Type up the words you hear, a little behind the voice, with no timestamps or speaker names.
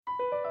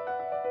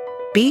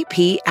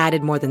BP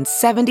added more than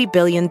 $70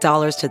 billion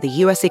to the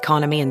U.S.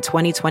 economy in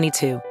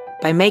 2022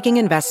 by making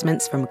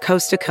investments from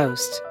coast to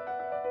coast.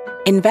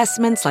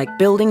 Investments like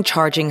building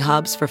charging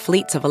hubs for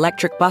fleets of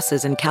electric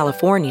buses in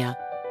California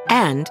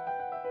and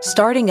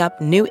starting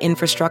up new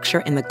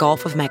infrastructure in the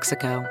Gulf of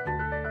Mexico.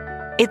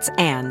 It's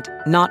and,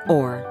 not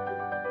or.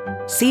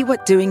 See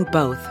what doing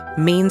both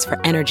means for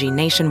energy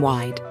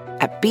nationwide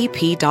at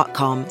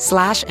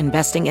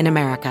bp.com/investing in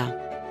America.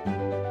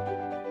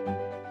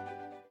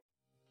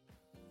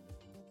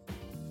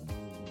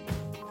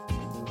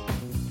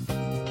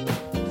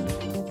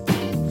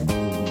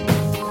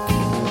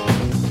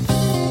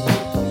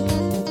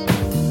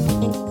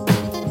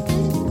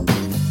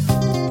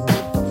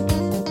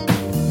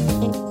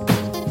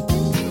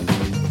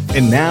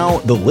 And now,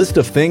 the list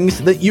of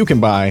things that you can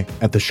buy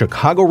at the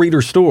Chicago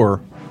Reader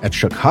store at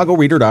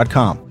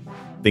chicagoreader.com.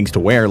 Things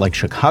to wear like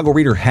Chicago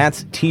Reader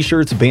hats,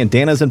 t-shirts,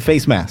 bandanas, and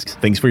face masks.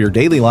 Things for your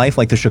daily life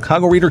like the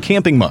Chicago Reader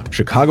camping mug,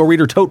 Chicago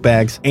Reader tote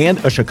bags, and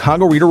a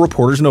Chicago Reader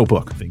reporter's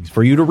notebook. Things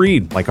for you to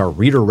read like our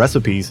Reader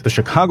recipes, the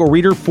Chicago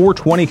Reader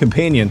 420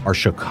 Companion, our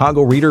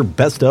Chicago Reader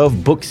Best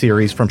of book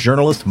series from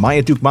journalists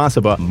Maya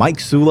Dukmasova, Mike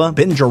Sula,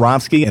 Ben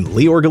Jarofsky, and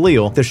Lior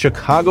Galil, the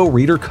Chicago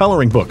Reader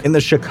coloring book, and the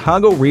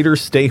Chicago Reader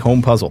Stay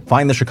Home puzzle.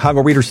 Find the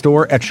Chicago Reader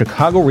store at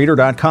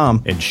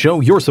chicagoreader.com and show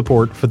your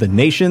support for the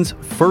nation's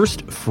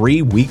first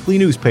free weekly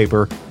newspaper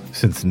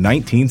since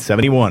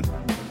 1971.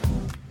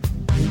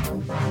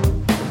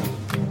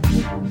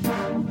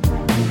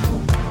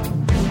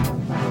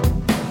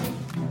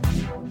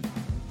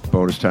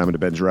 Bonus time in the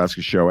Ben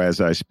Jarofsky Show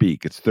as I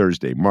speak. It's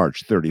Thursday,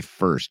 March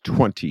 31st,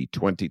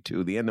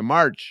 2022. The end of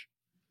March.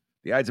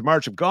 The Ides of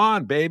March have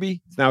gone,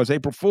 baby. It's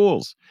April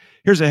Fool's.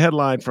 Here's a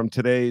headline from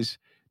today's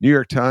New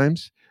York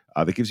Times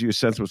that gives you a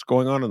sense of what's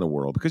going on in the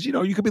world. Because,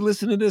 you could be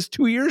listening to this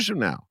 2 years from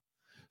now.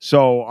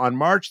 So on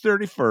March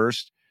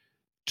 31st,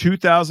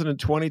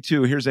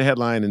 2022, here's a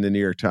headline in the New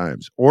York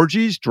Times.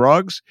 Orgies,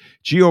 drugs,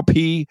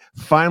 GOP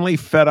finally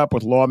fed up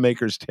with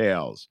lawmakers'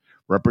 tales.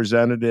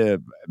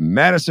 Representative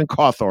Madison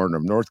Cawthorn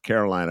of North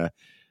Carolina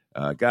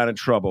got in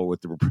trouble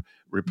with the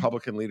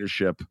Republican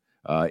leadership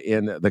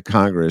in the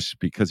Congress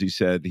because he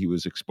said he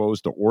was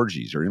exposed to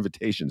orgies or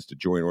invitations to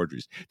join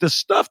orgies. The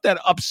stuff that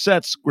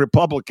upsets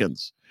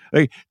Republicans.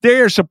 They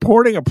are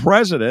supporting a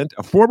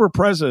former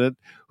president,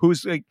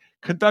 who's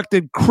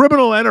conducted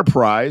criminal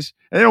enterprise,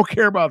 and they don't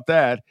care about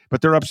that,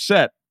 but they're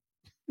upset.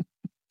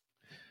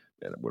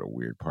 Man, what a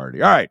weird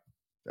party. All right.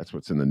 That's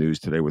what's in the news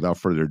today. Without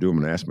further ado, I'm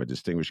going to ask my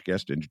distinguished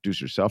guest to introduce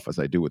herself, as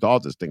I do with all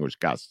distinguished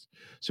guests.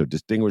 So,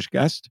 distinguished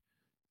guest,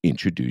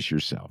 introduce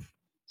yourself.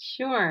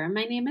 Sure.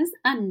 My name is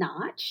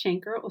Anat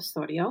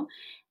Shenker-Osorio,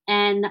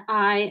 and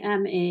I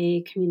am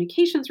a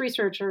communications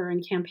researcher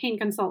and campaign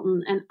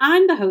consultant, and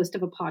I'm the host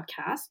of a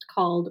podcast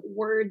called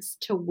Words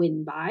to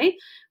Win By,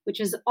 which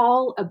is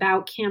all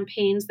about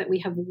campaigns that we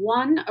have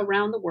won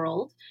around the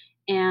world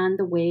and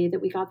the way that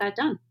we got that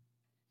done.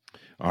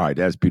 All right,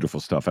 that's beautiful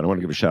stuff. And I want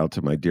to give a shout out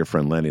to my dear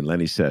friend Lenny.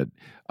 Lenny said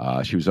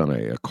she was on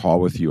a call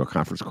with you, a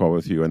conference call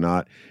with you,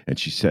 Anat, and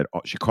she said,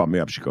 she called me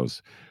up. She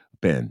goes,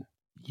 Ben,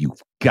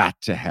 you've got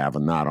to have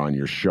Anat on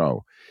your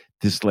show.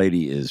 This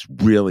lady is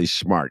really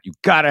smart.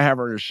 You've got to have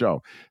her on your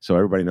show. So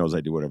everybody knows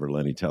I do whatever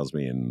Lenny tells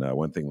me, and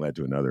one thing led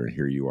to another, and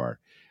here you are.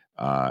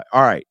 All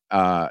right.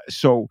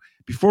 So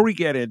before we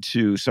get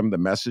into some of the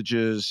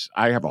messages,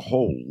 I have a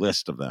whole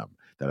list of them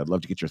that I'd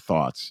love to get your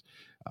thoughts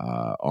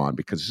on,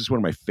 because this is one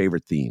of my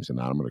favorite themes, and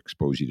I'm going to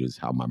expose you to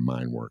how my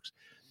mind works.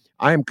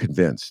 I am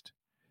convinced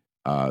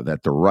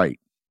that the right,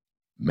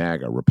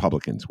 MAGA,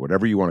 Republicans,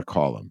 whatever you want to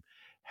call them,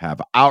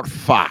 have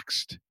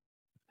outfoxed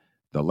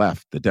the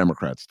left, the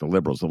Democrats, the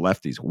liberals, the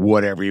lefties,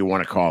 whatever you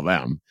want to call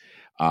them,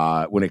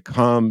 when it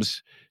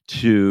comes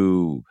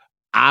to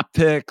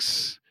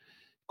optics,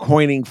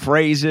 coining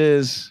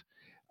phrases,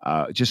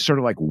 just sort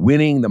of like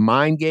winning the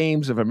mind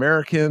games of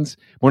Americans.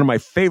 One of my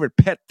favorite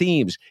pet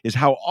themes is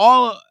how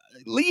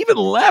even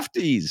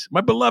lefties,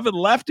 my beloved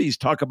lefties,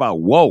 talk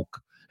about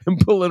woke and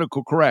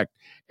political correct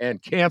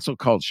and cancel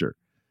culture,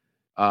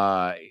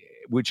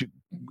 which,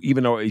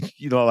 even though,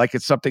 like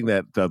it's something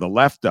that the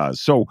left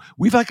does. So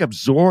we've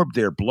absorbed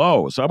their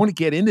blow. So I want to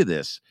get into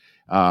this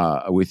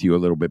with you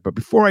a little bit. But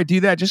before I do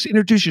that, just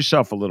introduce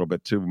yourself a little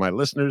bit to my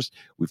listeners.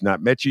 We've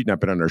not met you, not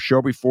been on our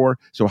show before.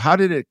 So how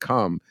did it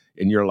come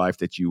in your life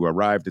that you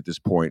arrived at this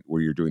point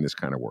where you're doing this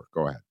kind of work?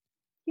 Go ahead.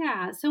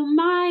 Yeah, so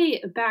my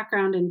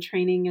background and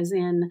training is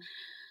in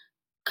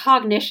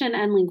cognition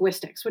and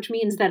linguistics, which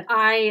means that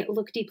I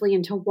look deeply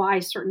into why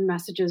certain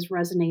messages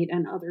resonate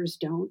and others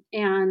don't.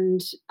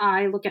 And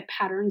I look at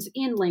patterns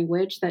in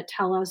language that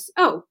tell us,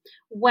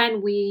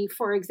 when we,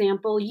 for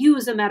example,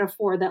 use a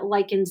metaphor that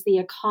likens the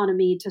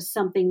economy to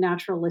something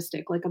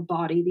naturalistic, like a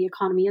body, the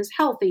economy is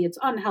healthy, it's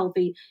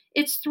unhealthy,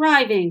 it's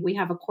thriving. We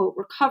have a, quote,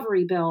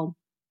 recovery bill,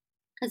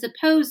 as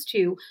opposed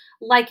to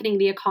likening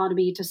the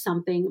economy to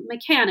something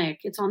mechanic.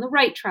 It's on the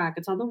right track.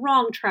 It's on the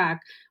wrong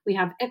track. We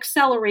have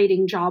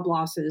accelerating job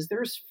losses.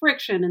 There's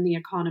friction in the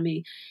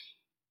economy.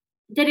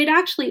 that it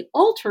actually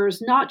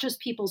alters not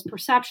just people's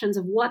perceptions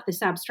of what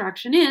this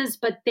abstraction is,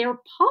 but their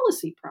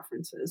policy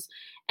preferences.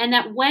 And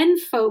that when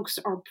folks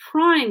are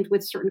primed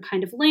with certain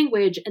kind of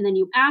language, and then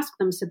you ask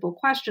them simple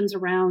questions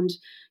around,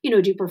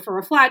 do you prefer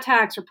a flat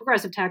tax or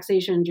progressive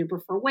taxation? Do you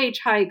prefer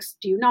wage hikes?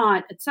 Do you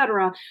not, et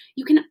cetera?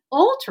 You can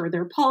alter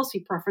their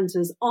policy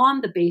preferences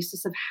on the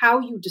basis of how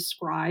you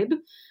describe,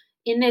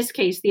 in this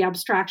case, the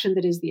abstraction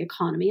that is the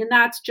economy. And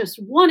that's just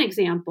one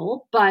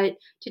example. But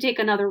to take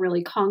another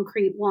really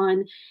concrete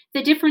one,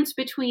 the difference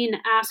between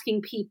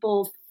asking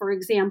people, for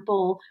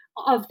example,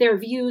 of their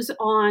views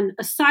on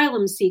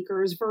asylum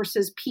seekers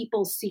versus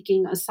people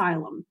seeking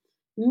asylum,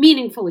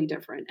 meaningfully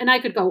different. And I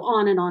could go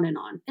on and on and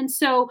on. And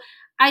so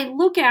I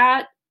look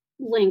at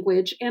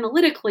language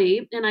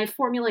analytically, and I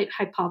formulate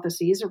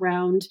hypotheses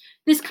around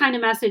this kind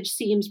of message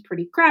seems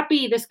pretty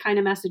crappy. This kind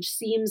of message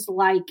seems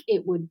like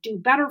it would do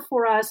better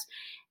for us.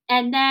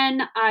 And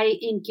then I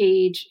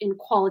engage in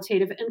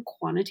qualitative and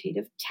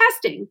quantitative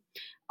testing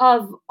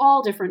of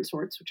all different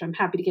sorts, which I'm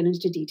happy to get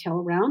into detail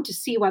around to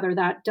see whether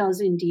that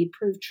does indeed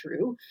prove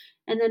true.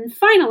 And then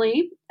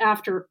finally,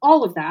 after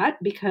all of that,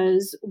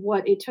 because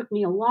what it took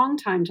me a long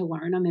time to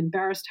learn, I'm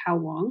embarrassed how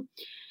long,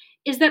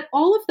 is that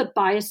all of the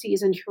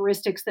biases and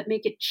heuristics that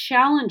make it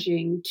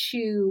challenging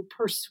to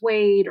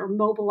persuade or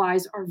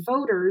mobilize our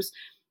voters,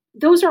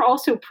 those are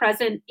also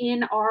present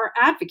in our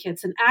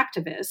advocates and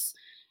activists.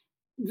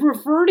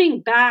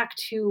 Reverting back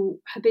to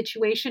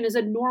habituation is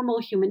a normal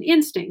human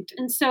instinct.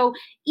 And so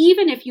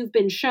even if you've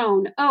been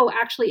shown, oh,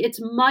 actually, it's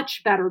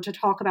much better to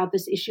talk about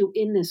this issue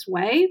in this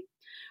way,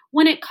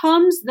 when it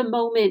comes the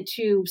moment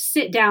to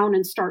sit down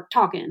and start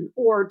talking,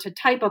 or to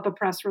type up a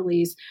press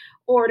release,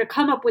 or to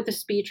come up with a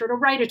speech, or to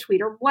write a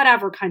tweet, or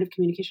whatever kind of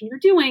communication you're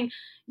doing,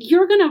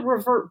 you're going to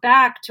revert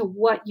back to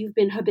what you've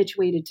been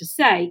habituated to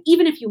say,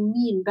 even if you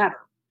mean better.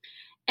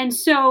 And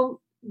so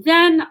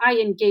then I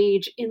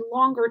engage in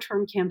longer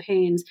term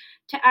campaigns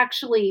to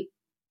actually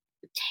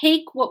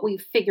take what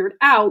we've figured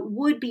out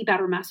would be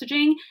better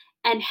messaging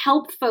and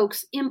help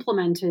folks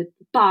implement it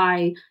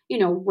by,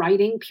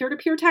 writing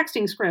peer-to-peer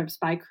texting scripts,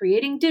 by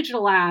creating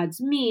digital ads,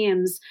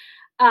 memes,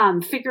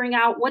 figuring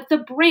out what the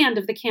brand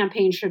of the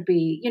campaign should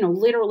be,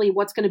 literally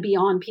what's going to be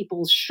on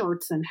people's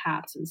shirts and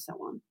hats and so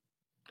on.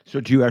 So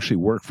do you actually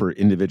work for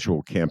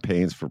individual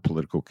campaigns, for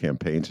political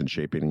campaigns, and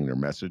shaping their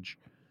message?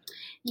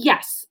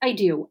 Yes, I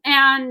do.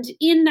 And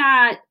in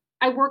that,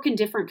 I work in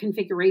different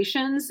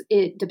configurations.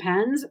 It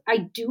depends. I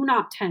do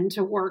not tend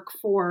to work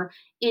for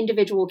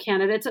individual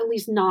candidates, at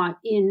least not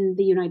in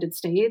the United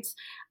States.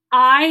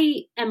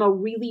 I am a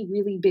really,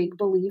 really big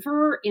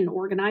believer in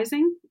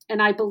organizing. And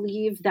I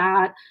believe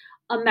that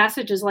a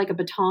message is like a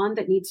baton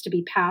that needs to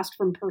be passed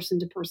from person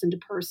to person to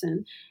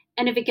person.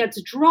 And if it gets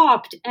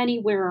dropped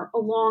anywhere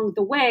along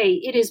the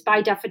way, it is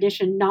by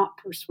definition not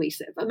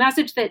persuasive. A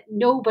message that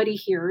nobody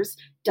hears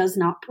does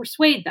not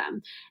persuade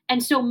them.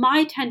 And so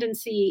my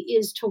tendency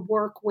is to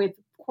work with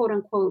quote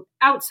unquote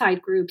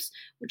outside groups,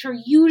 which are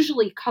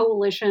usually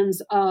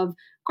coalitions of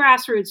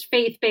grassroots,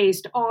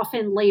 faith-based,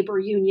 often labor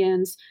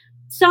unions,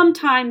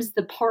 sometimes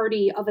the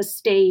party of a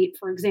state.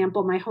 For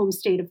example, my home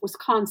state of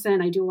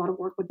Wisconsin, I do a lot of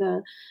work with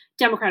the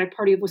Democratic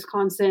Party of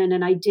Wisconsin,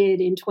 and I did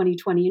in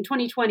 2020. In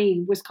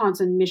 2020,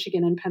 Wisconsin,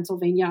 Michigan, and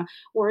Pennsylvania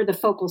were the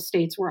focal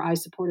states where I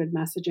supported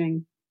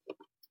messaging.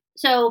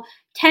 So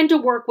tend to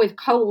work with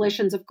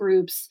coalitions of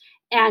groups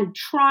and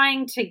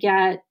trying to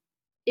get,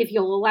 if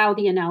you'll allow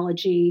the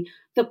analogy,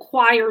 the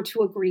choir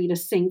to agree to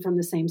sing from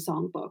the same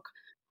songbook.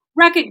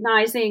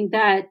 Recognizing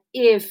that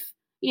if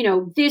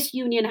this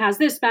union has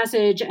this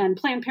message and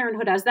Planned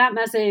Parenthood has that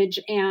message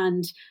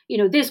and,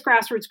 this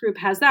grassroots group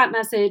has that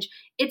message,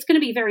 it's going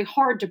to be very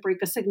hard to break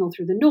a signal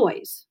through the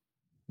noise.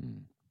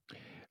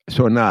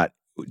 So Anat,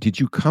 did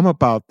you come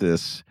about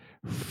this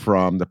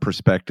from the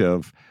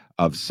perspective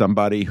of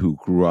somebody who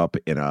grew up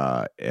in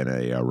a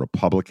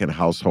Republican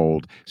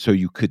household, so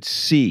you could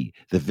see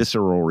the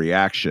visceral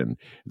reaction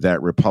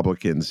that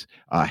Republicans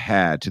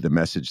had to the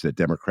message that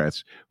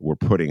Democrats were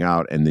putting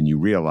out, and then you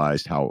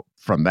realized how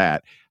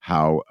bad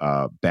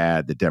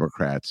the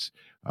Democrats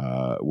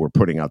were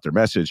putting out their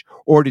message?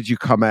 Or did you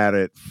come at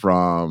it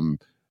from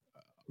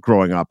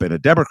growing up in a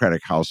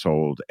Democratic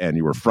household and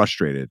you were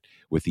frustrated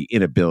with the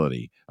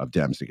inability of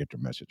Dems to get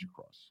their message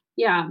across?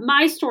 Yeah,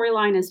 my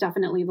storyline is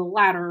definitely the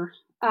latter.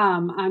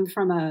 I'm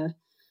from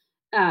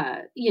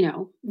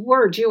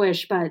we're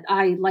Jewish, but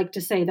I like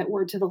to say that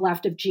we're to the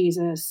left of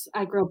Jesus.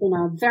 I grew up in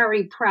a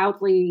very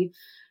proudly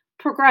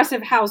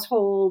progressive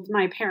household.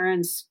 My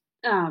parents,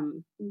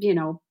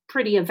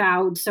 pretty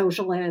avowed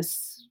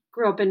socialists,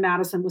 grew up in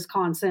Madison,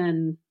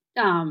 Wisconsin.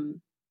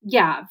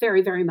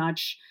 Very, very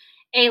much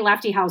a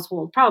lefty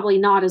household, probably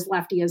not as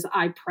lefty as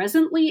I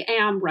presently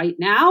am right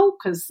now,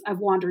 because I've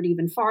wandered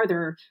even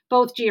farther,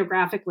 both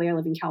geographically, I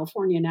live in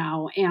California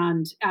now,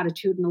 and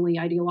attitudinally,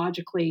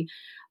 ideologically.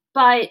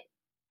 But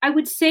I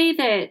would say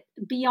that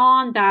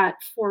beyond that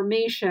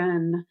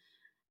formation,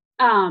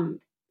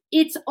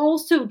 it's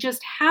also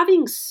just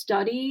having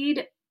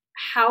studied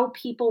how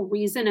people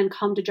reason and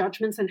come to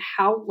judgments and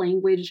how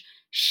language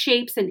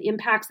shapes and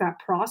impacts that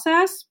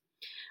process.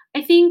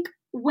 I think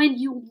when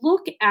you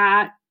look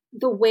at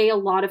the way a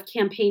lot of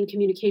campaign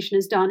communication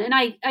is done, and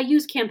I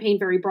use campaign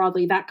very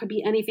broadly, that could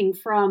be anything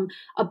from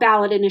a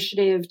ballot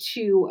initiative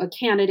to a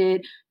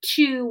candidate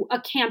to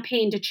a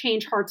campaign to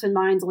change hearts and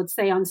minds, let's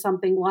say on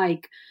something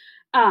like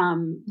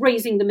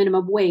raising the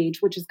minimum wage,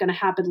 which is going to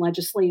happen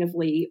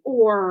legislatively,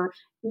 or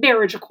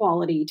marriage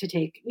equality, to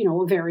take,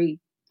 a very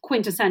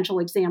quintessential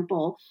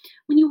example.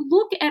 When you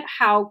look at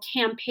how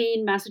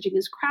campaign messaging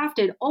is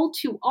crafted, all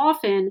too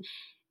often,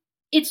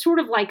 it's sort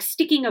of like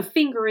sticking a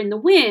finger in the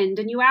wind,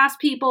 and you ask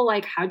people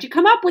like, how'd you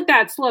come up with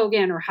that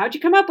slogan, or how'd you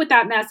come up with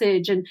that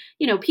message? And,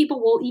 people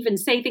will even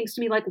say things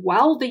to me like,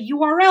 well, the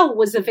URL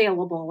was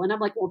available. And I'm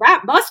like, well,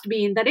 that must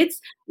mean that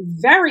it's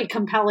very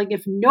compelling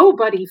if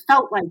nobody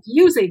felt like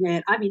using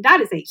it. I mean,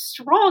 that is a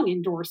strong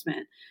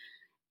endorsement.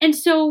 And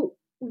so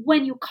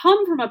when you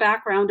come from a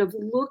background of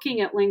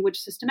looking at language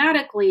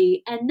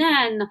systematically, and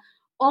then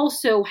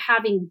also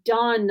having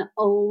done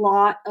a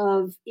lot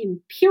of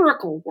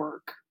empirical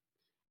work,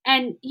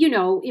 and,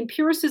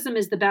 empiricism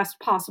is the best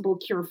possible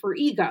cure for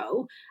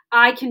ego.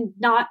 I can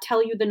not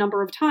tell you the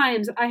number of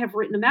times I have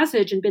written a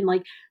message and been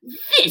like,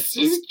 this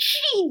is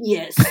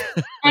genius.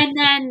 And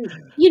then,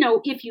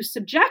 if you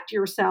subject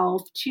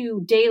yourself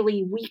to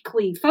daily,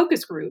 weekly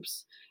focus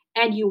groups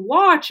and you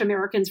watch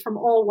Americans from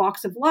all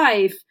walks of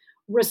life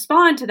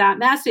respond to that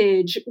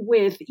message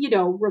with,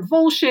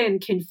 revulsion,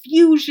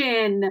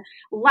 confusion,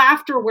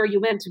 laughter where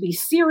you meant to be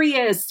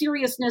serious,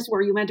 seriousness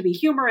where you meant to be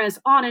humorous,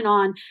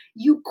 on,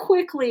 you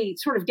quickly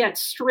sort of get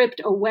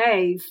stripped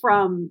away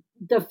from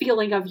the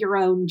feeling of your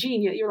own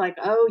genius. You're like,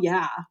 oh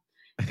yeah,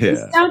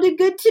 this sounded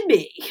good to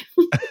me.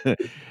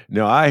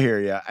 No, I hear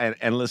you.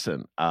 And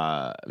listen,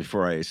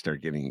 before I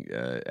start getting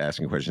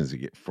asking questions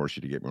to force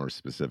you to get more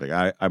specific,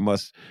 I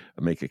must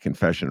make a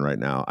confession right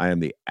now. I am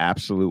the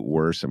absolute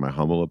worst, in my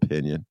humble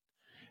opinion.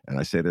 And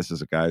I say this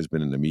as a guy who's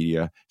been in the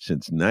media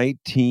since late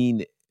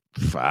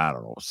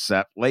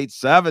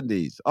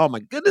 70s. Oh my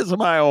goodness,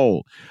 am I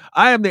old?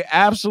 I am the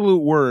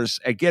absolute worst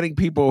at getting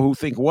people who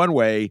think one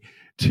way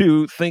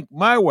to think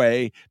my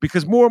way,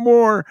 because more and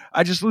more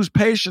I just lose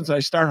patience. I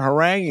start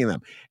haranguing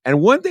them. And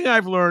one thing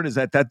I've learned is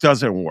that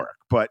doesn't work.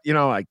 But,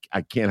 I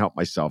can't help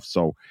myself.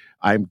 So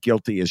I'm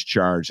guilty as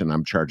charged, and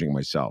I'm charging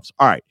myself.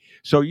 All right.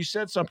 So you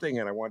said something,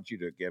 and I want you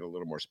to get a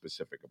little more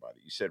specific about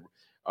it. You said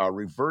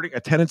reverting, a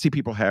tendency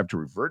people have to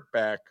revert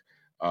back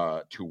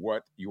to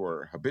what you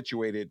are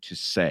habituated to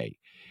say.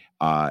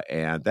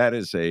 And that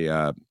is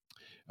a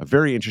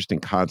very interesting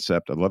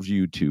concept. I'd love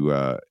you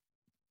to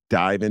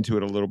dive into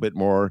it a little bit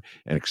more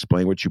and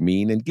explain what you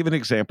mean, and give an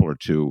example or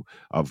two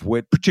of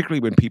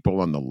particularly when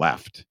people on the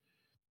left,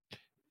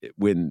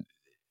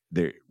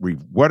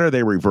 what are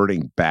they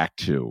reverting back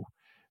to,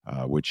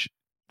 which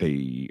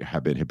they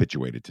have been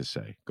habituated to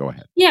say? Go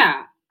ahead.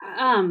 Yeah.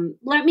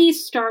 Let me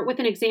start with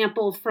an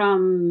example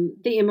from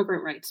the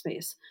immigrant rights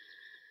space.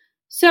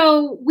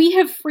 So we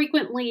have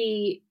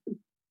frequently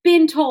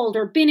been told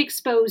or been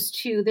exposed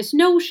to this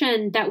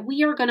notion that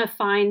we are going to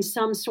find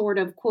some sort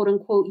of quote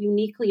unquote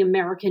uniquely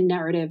American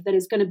narrative that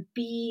is going to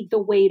be the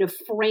way to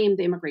frame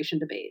the immigration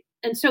debate.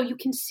 And so you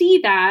can see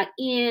that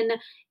in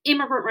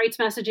immigrant rights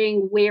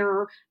messaging,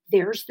 where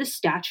there's the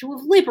Statue of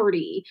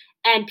Liberty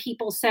and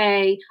people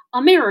say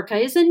America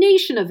is a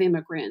nation of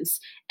immigrants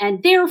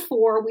and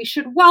therefore we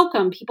should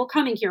welcome people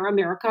coming here.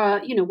 America,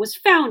 was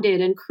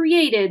founded and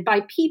created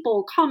by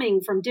people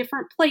coming from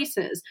different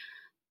places.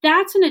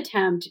 That's an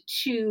attempt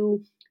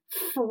to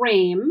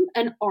frame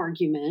an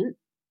argument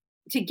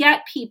to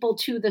get people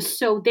to the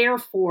so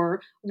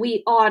therefore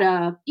we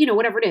oughta,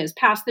 whatever it is,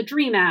 pass the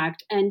DREAM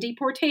Act and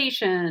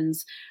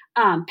deportations,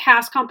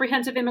 pass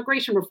comprehensive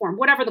immigration reform,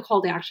 whatever the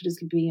call to action is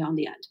going to be on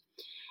the end.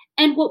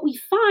 And what we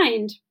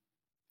find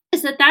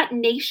is that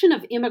nation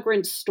of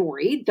immigrants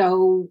story,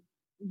 though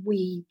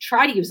we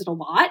try to use it a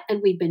lot,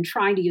 and we've been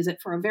trying to use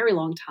it for a very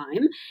long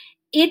time,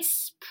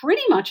 it's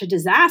pretty much a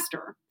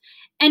disaster.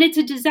 And it's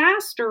a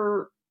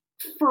disaster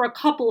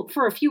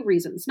for a few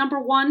reasons. Number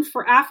one,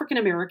 for African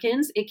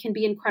Americans, it can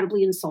be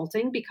incredibly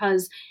insulting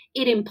because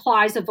it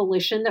implies a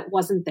volition that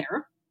wasn't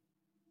there.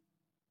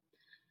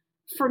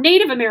 For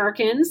Native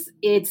Americans,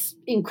 it's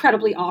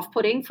incredibly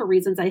off-putting for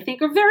reasons I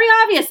think are very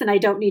obvious and I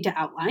don't need to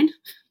outline.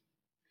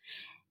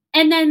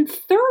 And then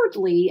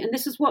thirdly, and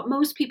this is what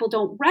most people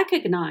don't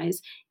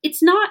recognize,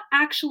 it's not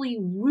actually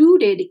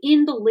rooted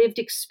in the lived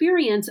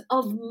experience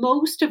of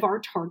most of our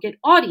target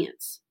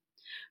audience.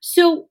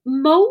 So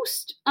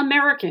most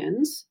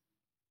Americans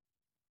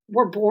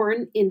were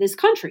born in this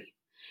country.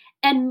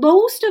 And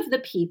most of the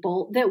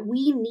people that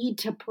we need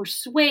to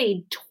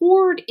persuade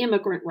toward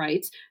immigrant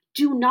rights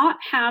do not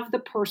have the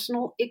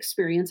personal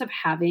experience of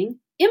having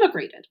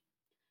immigrated.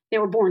 They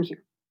were born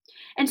here.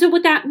 And so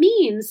what that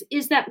means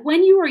is that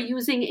when you are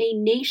using a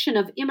nation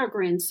of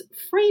immigrants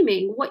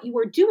framing, what you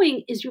are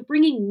doing is you're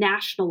bringing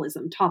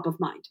nationalism top of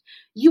mind.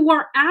 You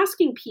are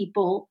asking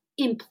people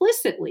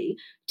implicitly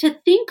to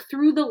think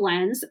through the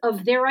lens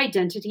of their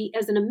identity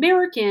as an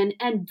American,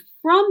 and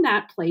from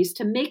that place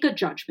to make a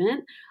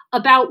judgment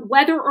about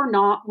whether or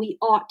not we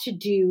ought to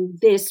do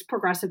this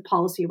progressive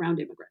policy around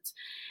immigrants.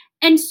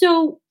 And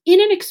so in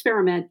an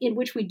experiment in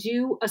which we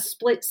do a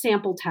split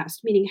sample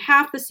test, meaning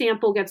half the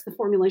sample gets the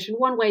formulation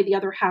one way, the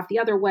other half the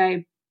other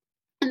way,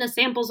 and the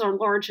samples are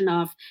large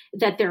enough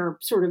that they're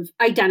sort of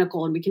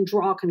identical and we can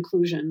draw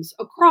conclusions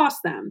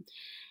across them.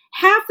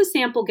 Half the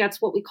sample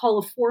gets what we call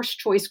a forced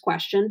choice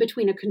question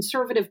between a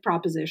conservative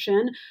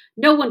proposition,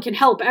 no one can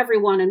help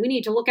everyone and we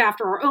need to look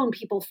after our own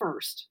people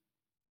first,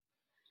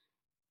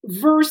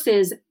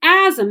 versus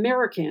as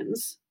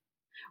Americans,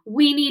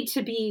 we need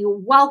to be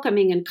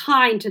welcoming and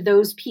kind to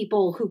those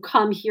people who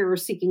come here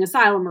seeking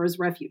asylum or as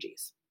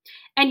refugees.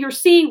 And you're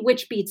seeing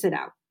which beats it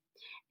out.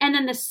 And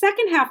then the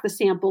second half of the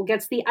sample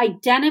gets the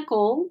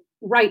identical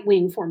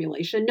right-wing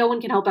formulation. No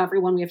one can help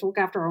everyone. We have to look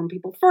after our own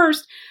people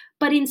first.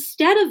 But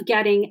instead of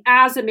getting,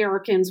 as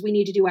Americans, we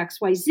need to do X,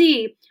 Y,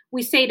 Z,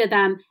 we say to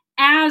them,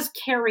 as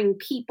caring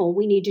people,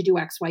 we need to do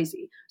X, Y,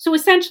 Z. So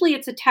essentially,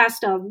 it's a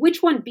test of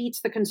which one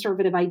beats the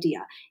conservative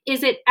idea.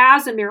 Is it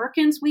as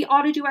Americans, we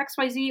ought to do X,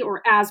 Y, Z,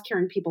 or as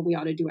caring people, we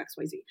ought to do X,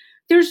 Y, Z?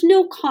 There's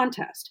no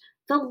contest.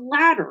 The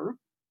latter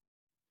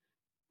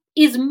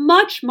is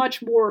much,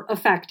 much more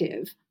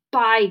effective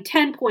by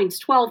 10 points,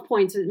 12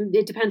 points,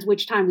 it depends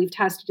which time we've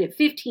tested it,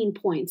 15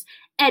 points,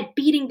 at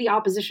beating the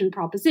opposition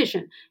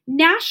proposition.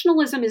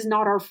 Nationalism is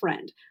not our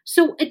friend.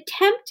 So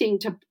attempting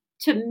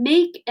to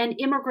make an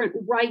immigrant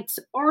rights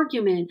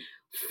argument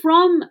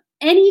from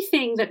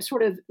anything that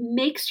sort of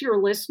makes your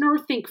listener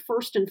think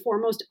first and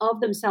foremost of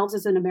themselves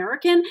as an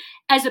American,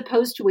 as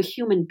opposed to a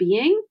human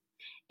being,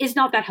 is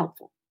not that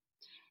helpful.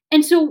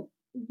 And so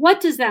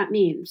what does that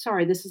mean?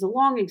 Sorry, this is a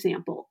long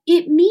example.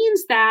 It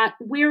means that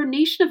where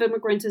Nation of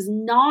Immigrants is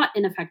not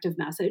an effective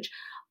message,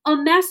 a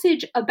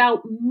message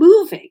about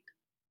moving,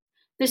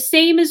 the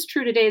same is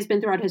true today has been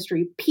throughout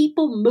history.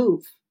 People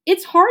move.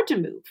 It's hard to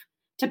move.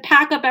 To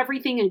pack up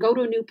everything and go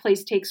to a new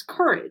place takes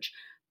courage,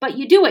 but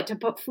you do it to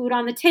put food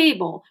on the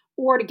table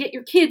or to get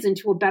your kids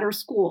into a better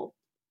school.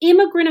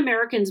 Immigrant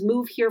Americans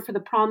move here for the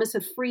promise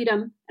of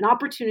freedom and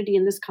opportunity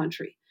in this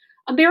country.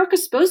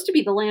 America's supposed to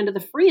be the land of the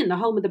free and the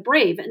home of the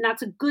brave, and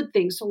that's a good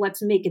thing, so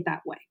let's make it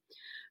that way.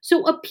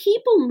 So a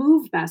people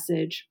move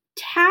message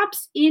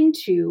taps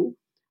into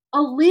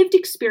a lived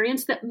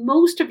experience that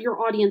most of your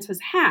audience has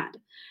had,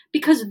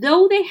 because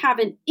though they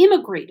haven't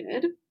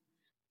immigrated,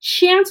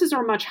 chances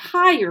are much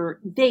higher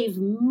they've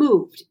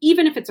moved,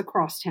 even if it's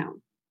across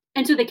town.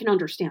 And so they can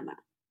understand that.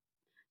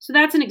 So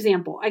that's an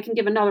example. I can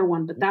give another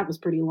one, but that was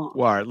pretty long.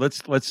 Well, all right,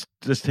 let's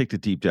just take the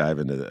deep dive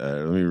into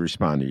let me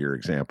respond to your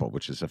example,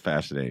 which is a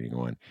fascinating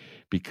one,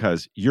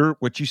 because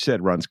what you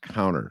said runs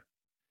counter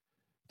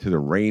to the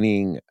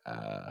reigning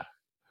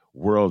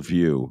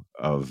worldview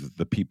of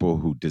the people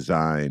who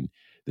design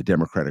the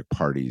Democratic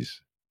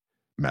Party's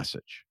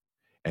message.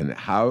 And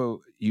how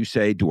you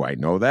say, do I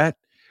know that?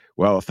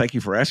 Well, thank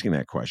you for asking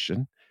that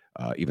question,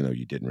 even though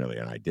you didn't really,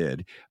 and I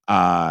did.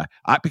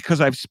 Because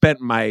I've spent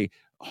my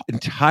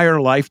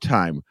entire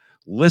lifetime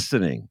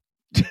listening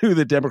to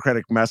the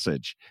Democratic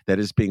message that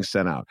is being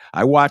sent out.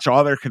 I watch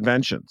all their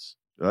conventions.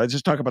 Let's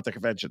just talk about the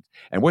conventions.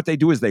 And what they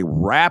do is they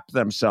wrap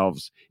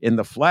themselves in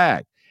the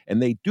flag.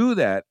 And they do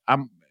that,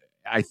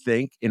 I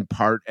think, in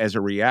part as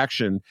a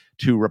reaction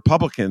to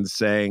Republicans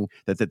saying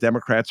that the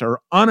Democrats are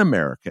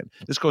un-American.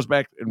 This goes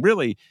back, and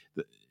really,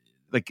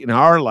 like in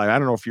our life, I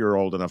don't know if you're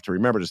old enough to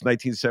remember this,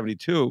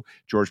 1972,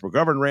 George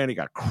McGovern ran. He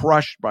got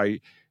crushed by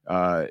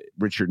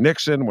Richard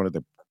Nixon, one of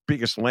the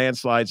biggest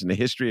landslides in the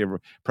history of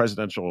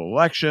presidential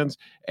elections.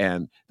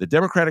 And the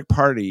Democratic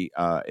Party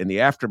in the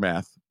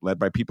aftermath, led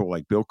by people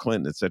like Bill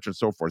Clinton, et cetera, and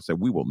so forth, said,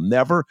 we will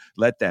never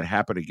let that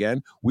happen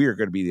again. We are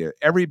going to be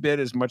every bit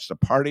as much the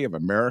party of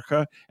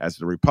America as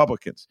the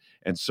Republicans.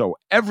 And so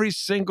every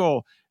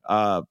single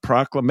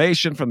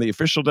proclamation from the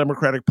official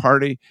Democratic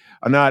Party,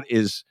 Anat,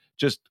 is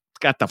just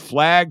got the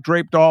flag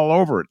draped all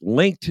over it,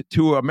 linked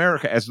to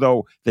America, as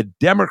though the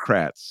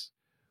Democrats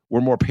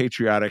were more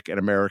patriotic and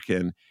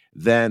American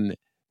than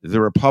the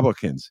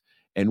Republicans.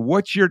 And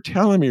what you're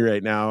telling me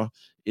right now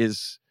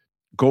is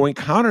going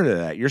counter to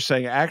that. You're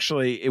saying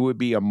actually it would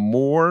be a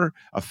more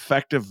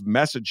effective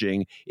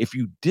messaging if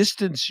you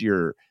distance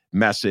your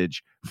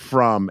message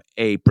from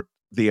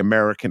the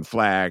American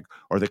flag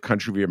or the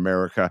country of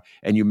America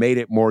and you made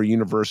it more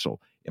universal.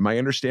 Am I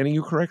understanding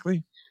you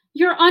correctly?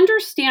 You're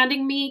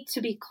understanding me,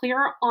 to be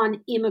clear,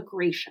 on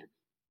immigration.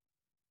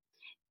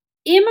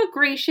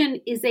 Immigration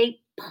is a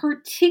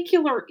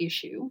particular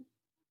issue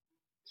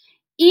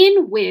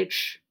in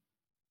which,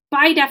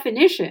 by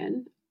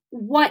definition,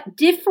 what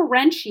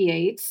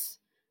differentiates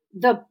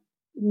the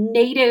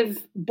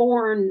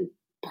native-born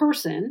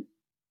person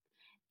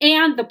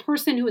and the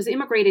person who has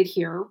immigrated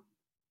here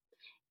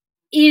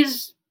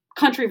is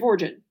country of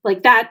origin.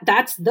 Like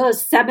that's the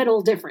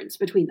seminal difference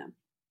between them.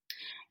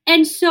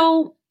 And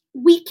so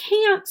we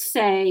can't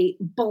say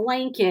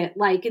blanket,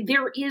 like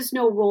there is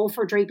no role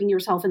for draping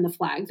yourself in the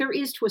flag. There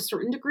is to a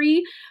certain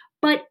degree.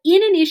 But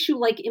in an issue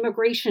like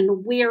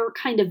immigration, where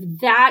kind of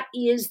that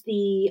is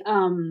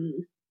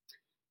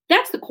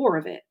that's the core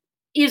of it.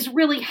 is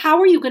really, how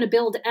are you going to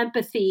build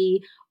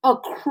empathy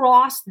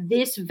across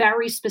this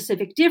very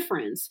specific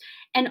difference?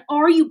 And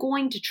are you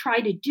going to try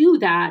to do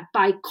that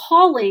by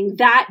calling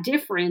that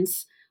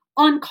difference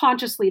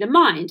unconsciously to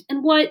mind?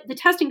 And what the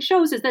testing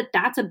shows is that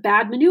that's a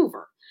bad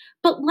maneuver.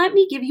 But let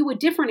me give you a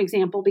different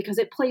example because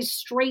it plays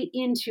straight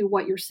into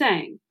what you're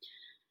saying.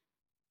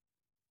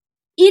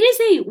 It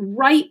is a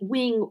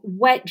right-wing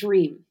wet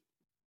dream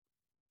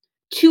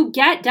to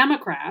get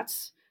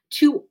Democrats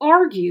to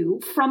argue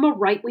from a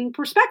right-wing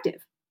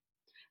perspective.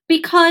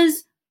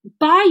 Because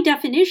by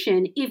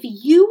definition, if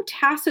you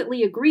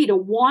tacitly agree to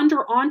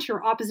wander onto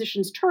your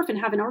opposition's turf and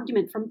have an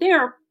argument from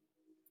there,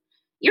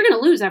 you're going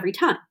to lose every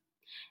time.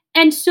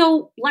 And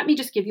so let me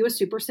just give you a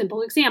super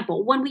simple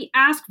example. When we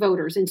ask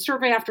voters in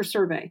survey after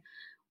survey,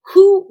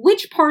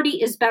 which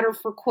party is better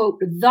for, quote,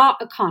 the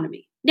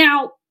economy?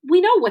 Now,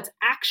 we know what's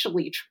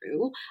actually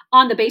true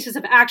on the basis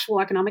of actual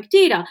economic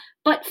data,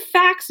 but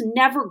facts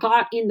never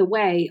got in the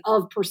way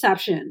of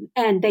perception,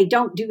 and they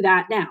don't do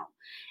that now.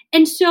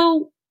 And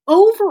so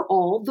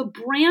overall, the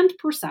brand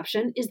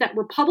perception is that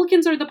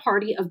Republicans are the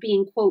party of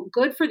being, quote,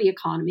 good for the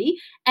economy,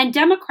 and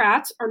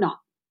Democrats are not.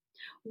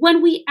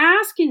 When we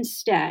ask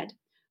instead,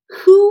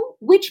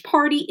 which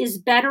party is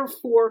better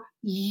for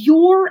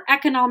your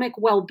economic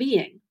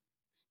well-being,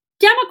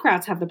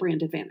 Democrats have the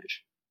brand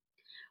advantage.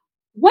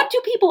 What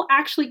do people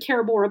actually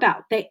care more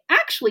about? They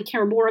actually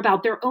care more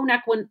about their own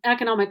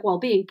economic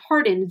well-being,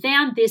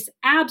 than this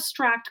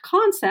abstract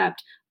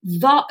concept,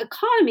 the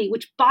economy,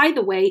 which, by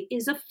the way,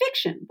 is a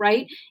fiction,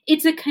 right?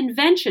 It's a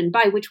convention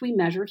by which we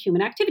measure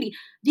human activity.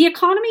 The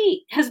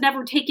economy has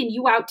never taken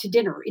you out to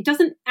dinner. It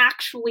doesn't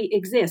actually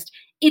exist.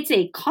 It's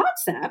a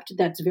concept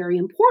that's very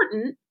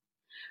important.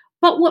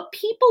 But what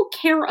people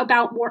care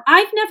about more,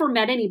 I've never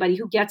met anybody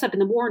who gets up in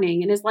the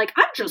morning and is like,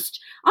 I'm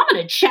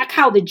going to check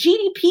how the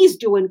GDP is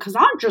doing because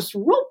I'm just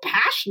real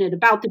passionate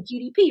about the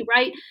GDP,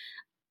 right?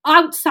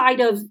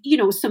 Outside of,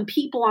 some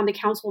people on the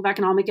Council of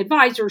Economic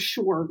Advisors,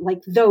 sure,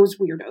 like those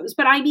weirdos.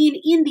 But I mean,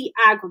 in the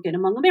aggregate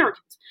among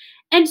Americans.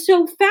 And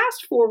so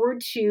fast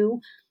forward to,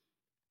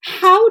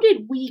 how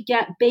did we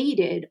get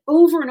baited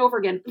over and over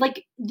again?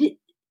 Like the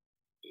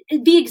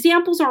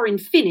examples are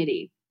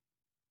infinity.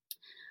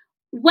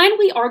 When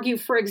we argue,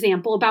 for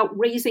example, about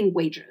raising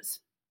wages,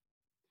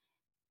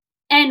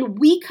 and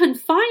we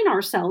confine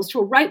ourselves to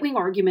a right-wing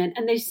argument,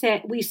 and we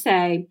say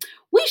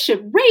we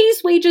should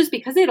raise wages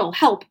because it'll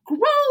help grow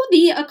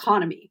the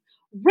economy.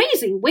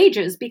 Raising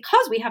wages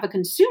because we have a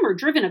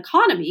consumer-driven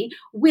economy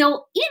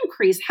will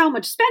increase how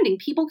much spending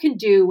people can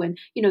do, and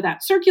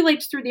that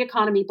circulates through the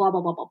economy, blah,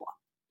 blah, blah, blah, blah.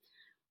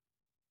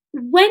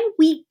 When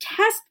we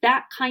test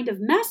that kind of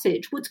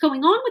message, what's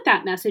going on with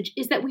that message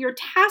is that we are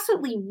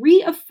tacitly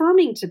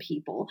reaffirming to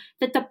people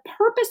that the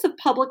purpose of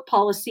public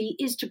policy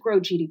is to grow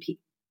GDP.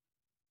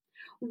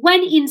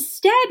 When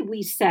instead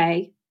we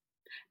say,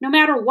 no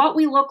matter what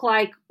we look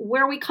like,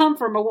 where we come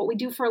from, or what we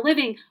do for a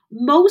living,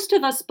 most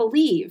of us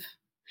believe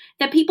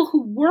that people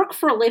who work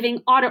for a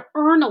living ought to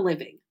earn a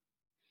living.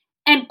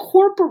 And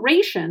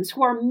corporations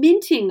who are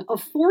minting a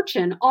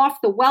fortune off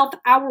the wealth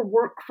our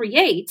work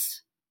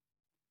creates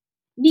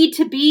need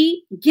to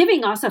be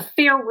giving us a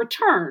fair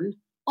return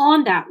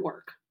on that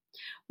work.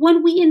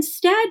 When we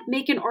instead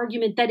make an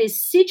argument that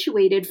is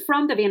situated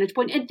from the vantage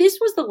point, and this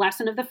was the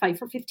lesson of the Fight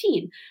for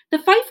 15. The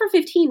Fight for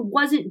 15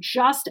 wasn't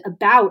just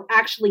about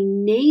actually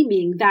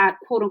naming that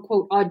quote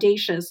unquote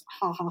audacious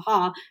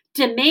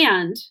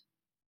demand.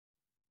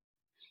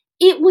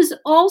 It was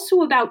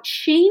also about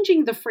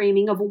changing the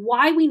framing of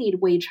why we need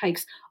wage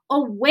hikes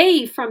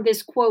away from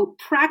this quote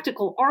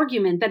practical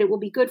argument that it will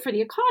be good for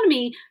the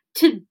economy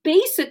to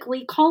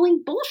basically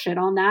calling bullshit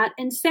on that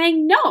and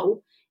saying,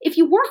 no, if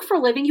you work for a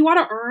living, you ought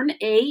to earn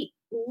a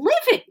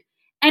living.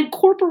 And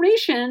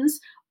corporations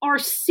are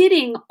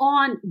sitting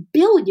on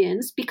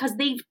billions because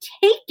they've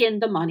taken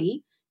the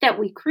money that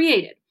we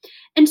created.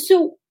 And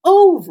so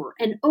over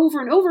and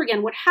over and over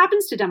again, what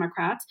happens to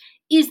Democrats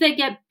is they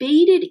get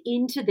baited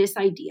into this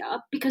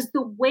idea because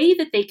the way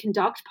that they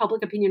conduct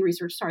public opinion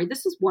research,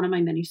 this is one of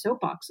my many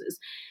soapboxes,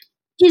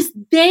 is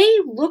they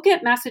look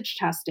at message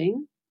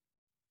testing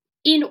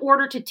in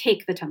order to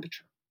take the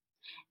temperature.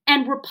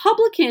 And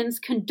Republicans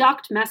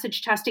conduct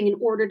message testing in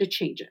order to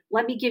change it.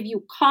 Let me give you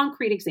a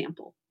concrete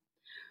example.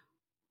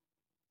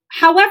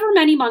 However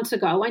many months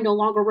ago, I no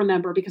longer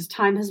remember because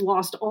time has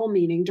lost all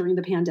meaning during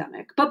the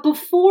pandemic, but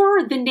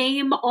before the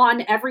name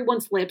on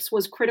everyone's lips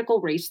was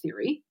critical race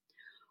theory,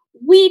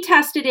 we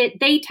tested it,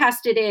 they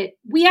tested it,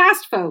 we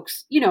asked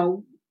folks,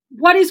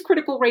 what is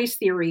critical race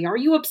theory? Are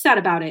you upset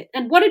about it?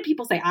 And what did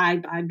people say?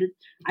 I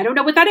don't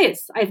know what that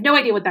is. I have no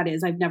idea what that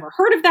is. I've never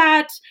heard of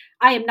that.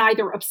 I am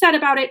neither upset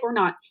about it or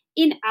not.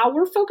 In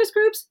our focus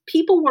groups,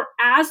 people were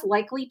as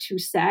likely to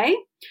say,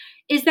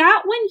 is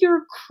that when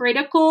you're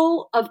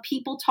critical of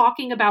people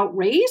talking about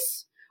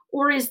race?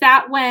 Or is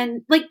that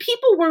when,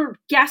 people were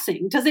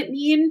guessing, does it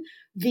mean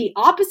the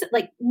opposite?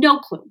 No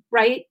clue,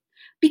 right?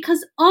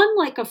 Because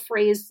unlike a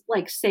phrase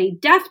like, say,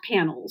 death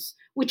panels,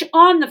 which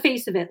on the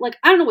face of it,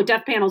 I don't know what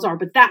death panels are,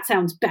 but that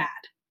sounds bad.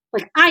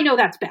 I know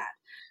that's bad.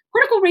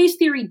 Critical race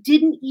theory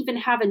didn't even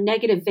have a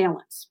negative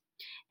valence.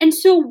 And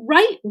so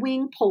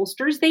right-wing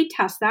pollsters, they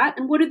test that.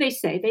 And what do they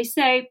say? They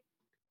say,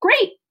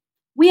 great,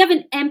 we have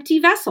an empty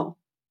vessel.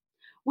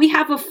 We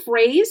have a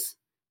phrase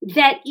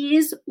that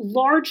is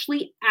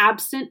largely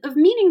absent of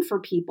meaning for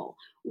people.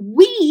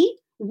 We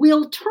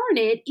will turn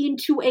it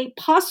into a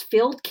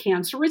pus-filled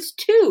cancerous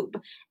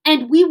tube,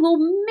 and we will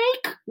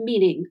make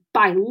meaning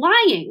by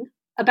lying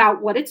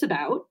about what it's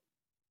about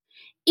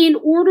in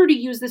order to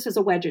use this as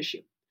a wedge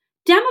issue.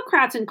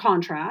 Democrats, in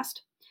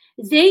contrast,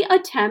 they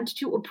attempt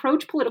to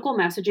approach political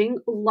messaging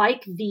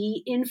like the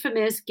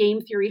infamous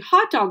game theory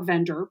hot dog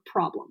vendor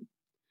problem,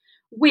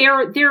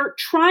 where they're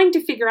trying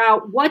to figure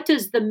out, what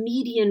does the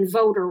median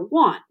voter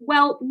want?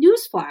 Well,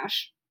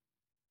 newsflash,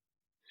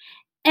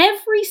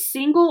 every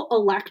single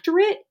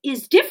electorate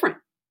is different.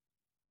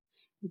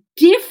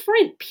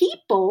 Different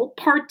people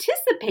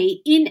participate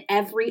in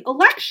every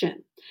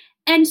election.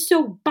 And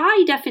so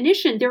by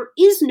definition, there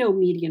is no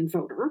median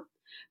voter,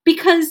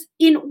 because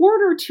in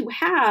order to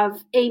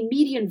have a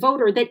median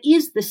voter that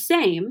is the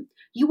same,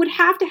 you would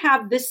have to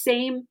have the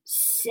same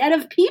set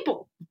of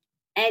people.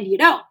 And you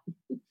don't.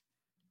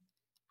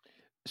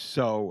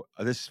 So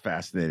this is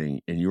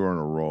fascinating, and you're on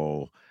a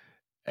roll.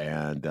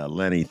 And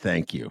Lenny,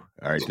 thank you.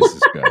 All right, this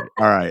is good.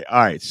 All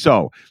right.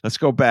 So let's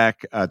go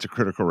back to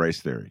critical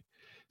race theory.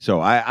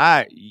 So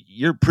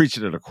you're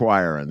preaching to the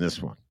choir on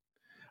this one.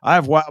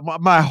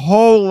 My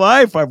whole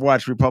life I've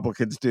watched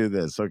Republicans do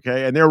this,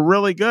 okay, and they're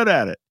really good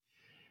at it.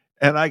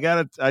 And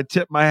I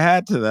tip my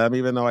hat to them,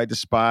 even though I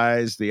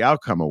despise the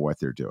outcome of what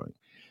they're doing.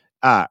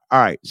 All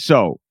right.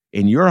 So,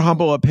 in your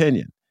humble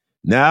opinion,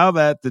 now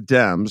that the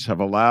Dems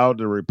have allowed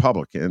the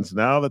Republicans,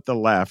 now that the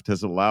left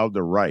has allowed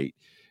the right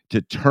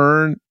to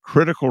turn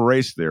critical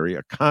race theory,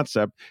 a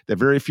concept that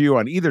very few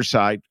on either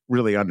side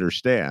really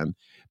understand,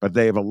 but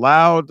they've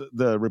allowed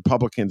the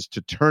Republicans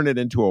to turn it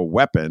into a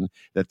weapon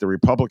that the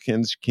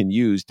Republicans can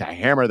use to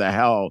hammer the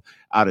hell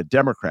out of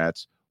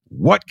Democrats.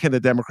 What can the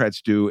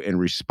Democrats do in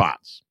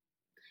response?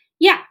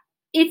 Yeah,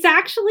 it's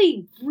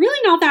actually really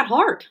not that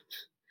hard,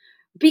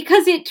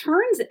 because it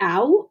turns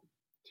out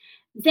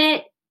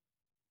that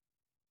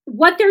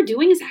what they're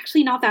doing is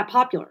actually not that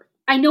popular.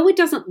 I know it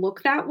doesn't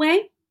look that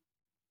way,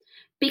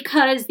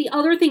 because the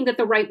other thing that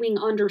the right wing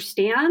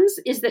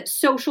understands is that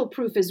social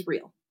proof is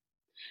real.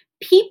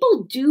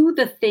 People do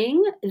the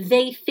thing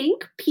they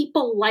think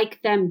people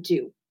like them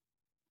do.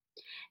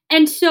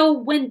 And so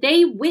when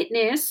they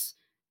witness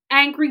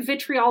angry,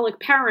 vitriolic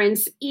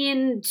parents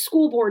in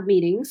school board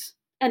meetings,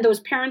 and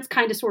those parents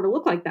kind of sort of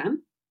look like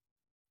them,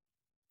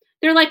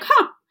 they're like,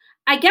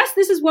 I guess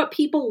this is what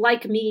people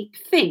like me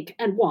think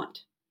and want.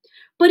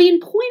 But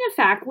in point of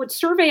fact, what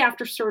survey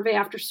after survey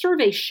after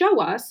survey show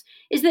us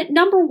is that,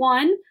 number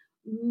one,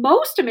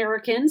 most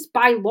Americans,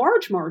 by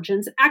large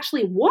margins,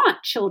 actually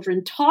want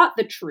children taught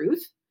the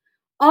truth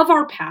of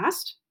our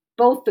past,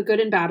 both the good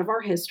and bad of our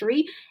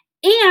history,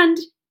 and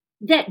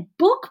that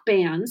book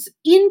bans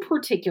in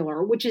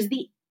particular, which is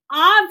the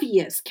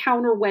obvious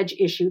counter wedge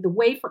issue, the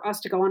way for us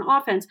to go on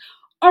offense,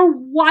 are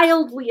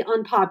wildly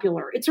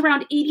unpopular. It's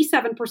around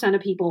 87%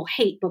 of people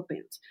hate book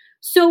bans.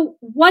 So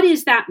what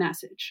is that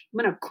message? I'm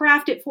going to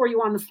craft it for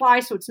you on the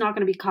fly, so it's not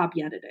going to be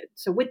copy edited.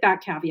 So with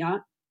that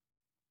caveat,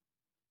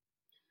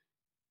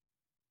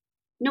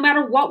 no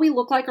matter what we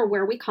look like or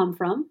where we come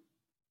from,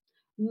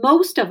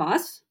 most of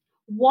us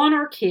want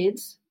our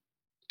kids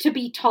to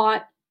be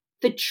taught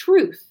the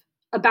truth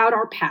about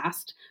our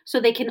past so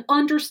they can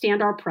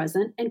understand our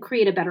present and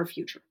create a better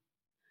future.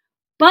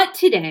 But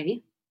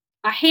today,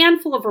 a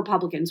handful of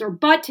Republicans, or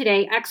but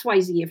today,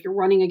 XYZ, if you're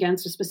running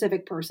against a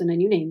specific person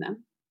and you name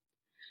them,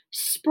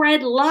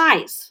 spread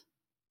lies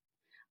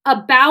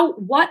about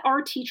what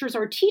our teachers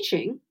are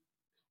teaching,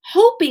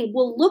 hoping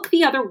we'll look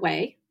the other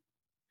way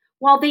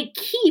while they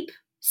keep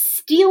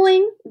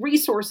stealing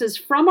resources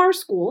from our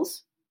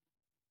schools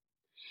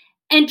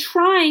and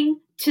trying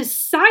to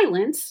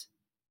silence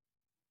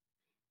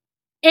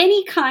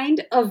any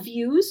kind of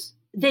views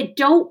that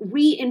don't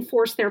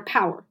reinforce their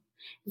power.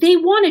 They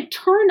want to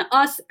turn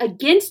us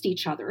against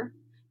each other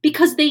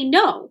because they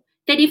know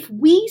that if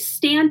we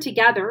stand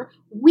together,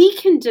 we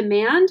can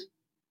demand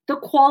the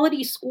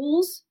quality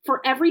schools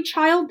for every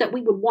child that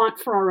we would want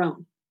for our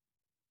own.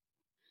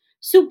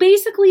 So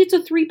basically, it's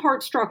a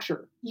three-part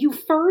structure. You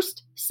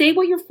first say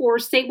what you're for,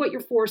 say what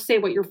you're for, say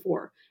what you're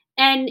for.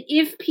 And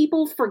if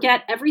people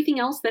forget everything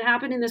else that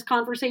happened in this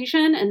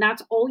conversation and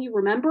that's all you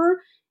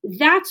remember,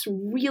 that's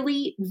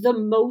really the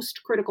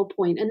most critical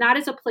point. And that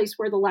is a place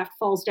where the left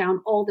falls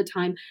down all the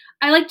time.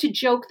 I like to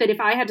joke that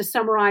if I had to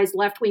summarize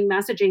left-wing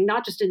messaging,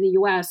 not just in the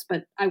US,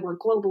 but I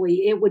work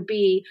globally, it would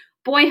be,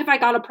 boy, have I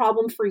got a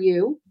problem for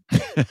you.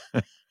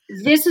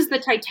 This is the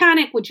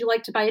Titanic. Would you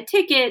like to buy a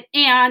ticket?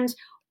 And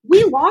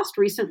we lost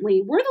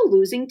recently. We're the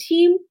losing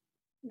team.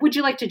 Would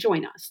you like to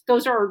join us?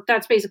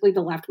 That's basically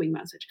the left-wing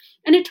message.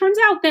 And it turns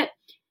out that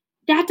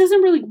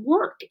doesn't really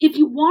work. If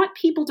you want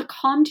people to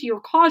come to your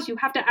cause, you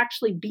have to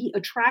actually be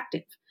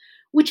attractive,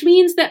 which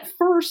means that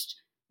first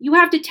you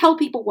have to tell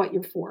people what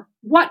you're for,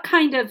 what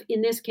kind of,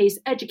 in this case,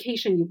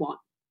 education you want.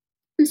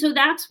 And so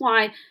that's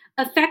why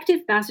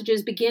effective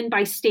messages begin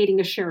by stating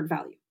a shared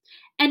value.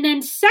 And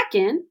then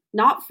second,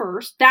 not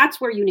first,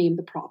 that's where you name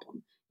the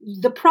problem.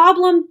 The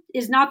problem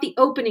is not the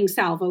opening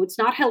salvo. It's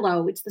not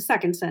hello. It's the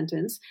second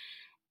sentence.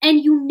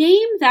 And you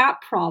name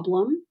that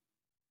problem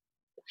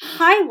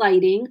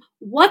highlighting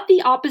what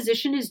the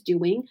opposition is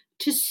doing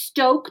to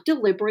stoke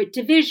deliberate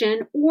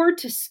division or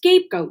to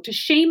scapegoat, to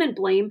shame and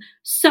blame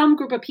some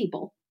group of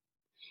people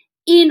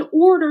in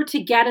order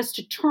to get us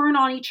to turn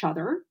on each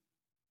other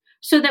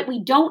so that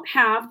we don't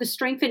have the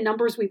strength in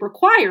numbers we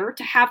require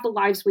to have the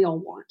lives we all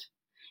want.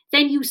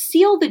 Then you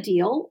seal the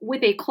deal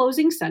with a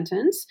closing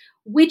sentence,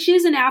 which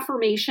is an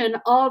affirmation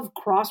of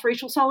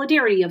cross-racial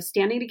solidarity, of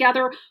standing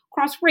together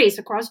across race,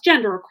 across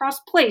gender,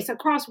 across place,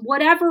 across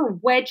whatever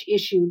wedge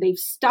issue they've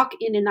stuck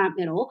in that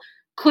middle.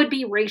 Could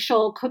be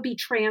racial, could be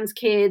trans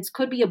kids,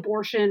 could be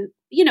abortion.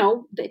 You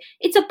know,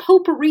 it's a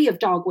potpourri of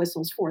dog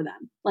whistles for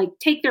them. Like,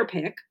 take their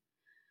pick.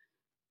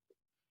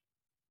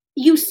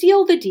 You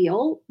seal the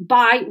deal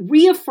by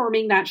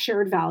reaffirming that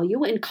shared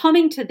value and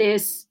coming to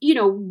this, you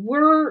know,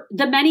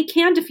 the many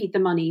can defeat the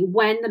money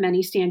when the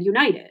many stand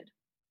united.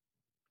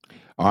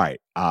 All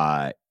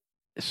right.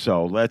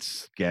 So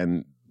let's,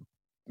 again,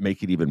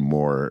 make it even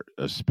more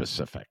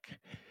specific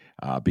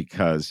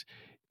because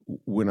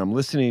when I'm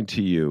listening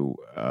to you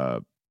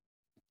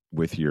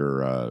with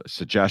your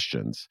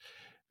suggestions,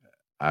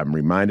 I'm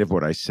reminded of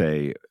what I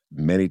say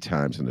many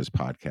times in this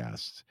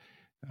podcast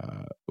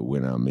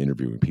when I'm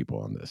interviewing people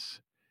on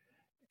this.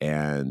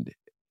 And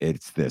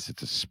it's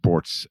a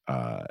sports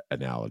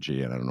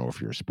analogy. And I don't know if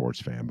you're a sports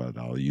fan, but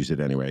I'll use it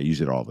anyway. I use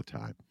it all the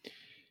time.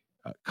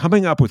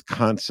 Coming up with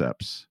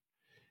concepts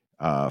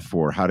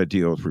for how to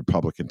deal with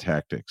Republican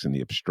tactics in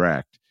the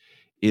abstract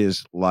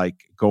is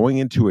like going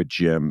into a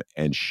gym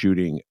and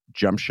shooting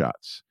jump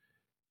shots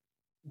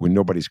when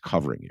nobody's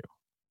covering you.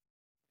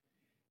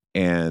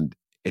 And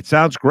it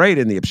sounds great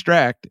in the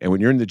abstract, and when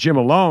you're in the gym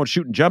alone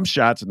shooting jump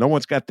shots and no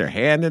one's got their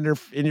hand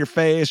in your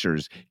face or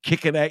is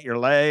kicking at your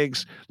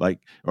legs,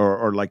 like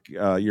or like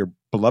your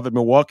beloved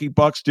Milwaukee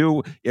Bucks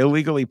do,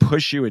 illegally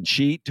push you and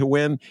cheat to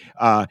win.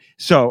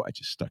 So I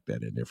just stuck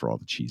that in there for all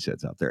the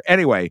cheeseheads out there.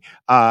 Anyway,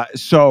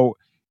 so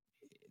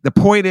the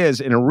point is,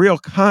 in a real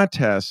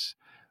contest,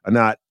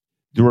 the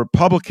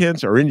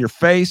Republicans are in your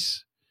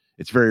face.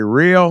 It's very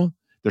real.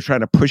 They're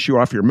trying to push you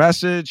off your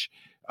message.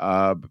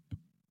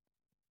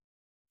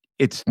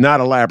 It's not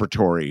a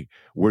laboratory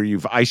where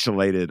you've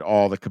isolated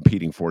all the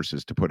competing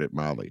forces, to put it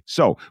mildly.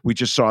 So we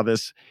just saw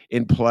this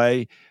in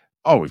play.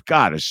 Oh,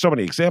 there's so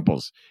many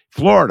examples.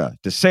 Florida,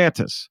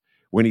 DeSantis,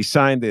 when he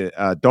signed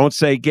the Don't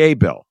Say Gay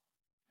bill,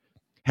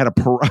 had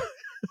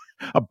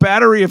a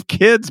battery of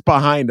kids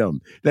behind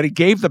him that he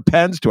gave the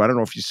pens to. I don't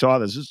know if you saw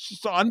this. It's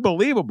just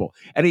unbelievable.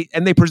 And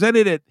they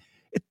presented it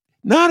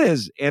not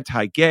as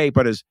anti-gay,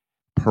 but as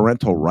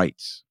parental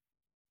rights.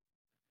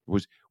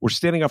 We're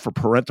standing up for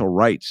parental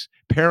rights.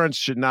 Parents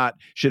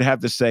should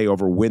have the say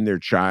over when their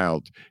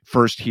child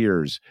first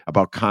hears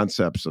about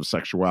concepts of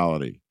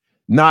sexuality.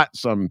 Not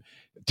some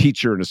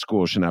teacher in a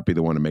school should not be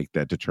the one to make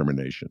that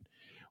determination.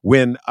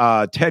 When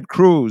Ted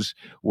Cruz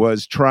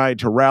was trying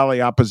to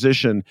rally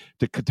opposition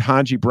to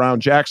Ketanji Brown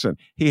Jackson,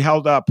 he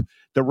held up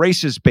the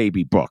Racist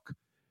Baby book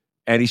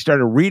and he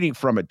started reading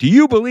from it. Do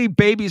you believe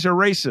babies are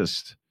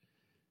racist?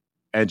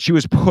 And she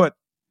was put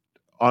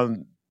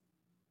on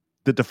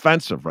the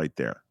defensive right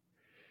there.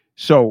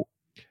 So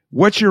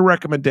what's your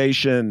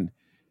recommendation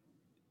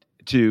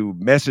to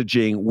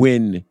messaging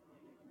when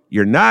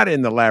you're not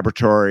in the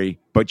laboratory,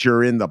 but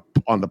you're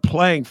on the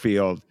playing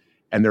field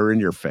and they're in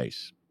your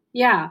face?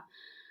 Yeah,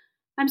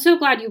 I'm so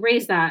glad you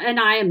raised that. And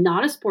I am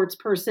not a sports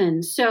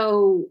person.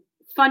 So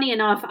funny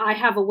enough, I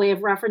have a way of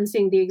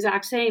referencing the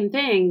exact same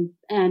thing.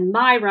 And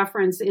my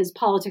reference is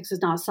politics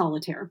is not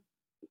solitaire.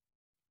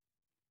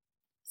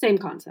 Same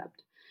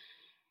concept.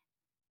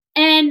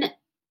 And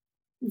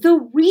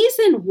the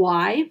reason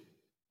why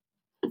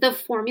the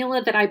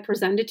formula that I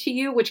presented to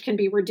you, which can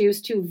be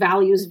reduced to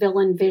values,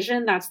 villain,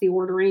 vision, that's the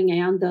ordering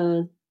and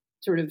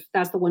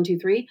that's the 1, 2,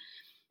 3,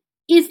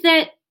 is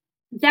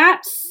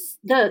that's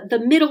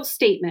the middle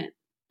statement,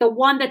 the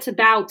one that's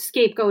about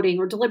scapegoating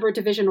or deliberate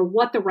division or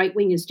what the right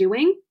wing is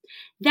doing.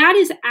 That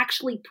is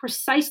actually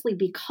precisely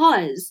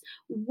because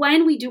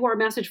when we do our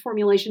message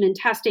formulation and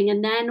testing,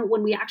 and then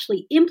when we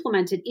actually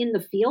implement it in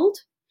the field,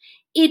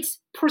 it's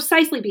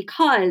precisely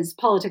because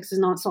politics is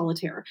not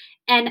solitaire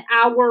and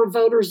our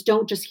voters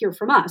don't just hear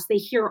from us. They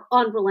hear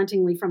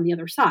unrelentingly from the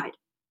other side.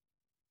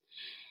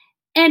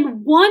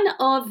 And one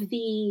of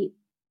the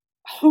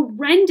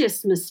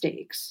horrendous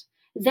mistakes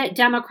that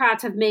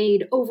Democrats have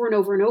made over and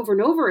over and over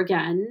and over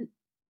again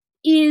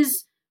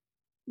is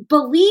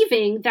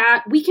believing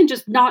that we can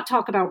just not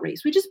talk about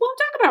race. We just won't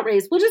talk about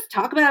race. We'll just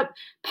talk about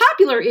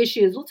popular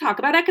issues. We'll talk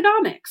about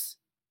economics.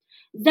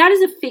 That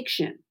is a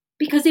fiction.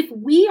 Because if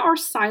we are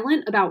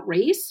silent about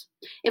race,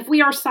 if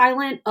we are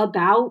silent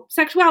about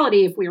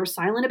sexuality, if we are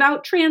silent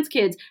about trans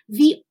kids,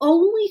 the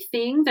only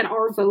thing that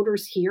our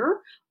voters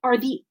hear are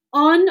the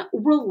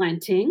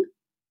unrelenting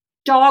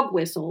dog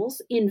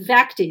whistles,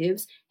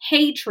 invectives,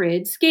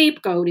 hatred,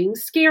 scapegoating,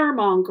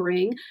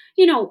 scaremongering.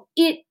 You know,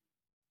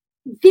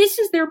 this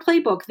is their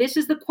playbook. This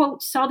is the,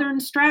 quote, Southern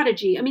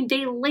strategy. I mean,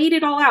 they laid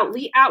it all out.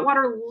 Lee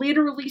Atwater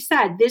literally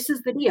said, this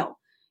is the deal.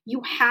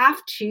 You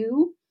have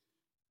to,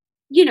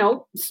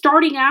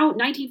 starting out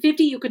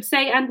 1950, you could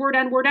say N-word,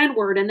 N-word,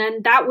 N-word, and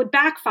then that would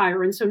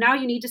backfire. And so now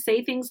you need to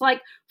say things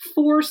like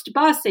forced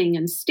busing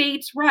and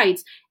states'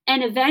 rights.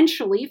 And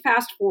eventually,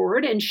 fast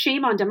forward, and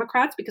shame on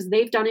Democrats because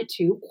they've done it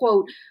too,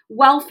 quote,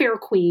 welfare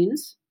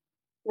queens,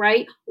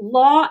 right?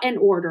 Law and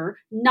order,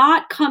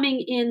 not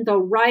coming in the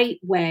right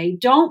way,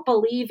 don't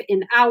believe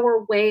in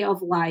our way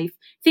of life.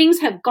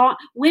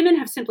 Women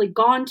have simply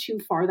gone too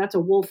far. That's a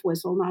wolf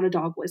whistle, not a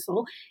dog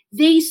whistle.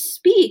 They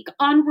speak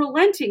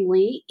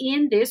unrelentingly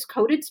in this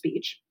coded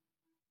speech,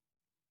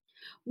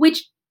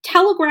 which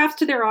telegraphs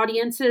to their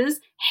audiences,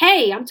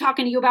 hey, I'm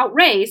talking to you about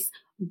race.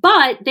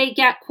 But they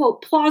get,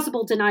 quote,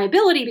 plausible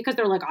deniability because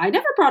they're like, I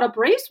never brought up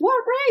race.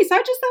 What race? I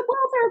just said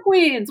welfare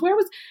queens. Where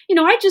was,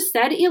 I just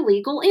said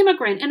illegal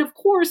immigrant. And of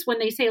course, when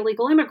they say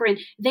illegal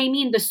immigrant, they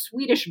mean the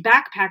Swedish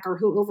backpacker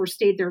who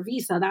overstayed their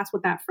visa. That's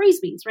what that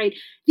phrase means, right?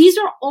 These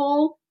are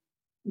all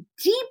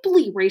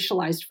deeply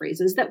racialized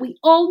phrases that we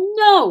all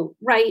know,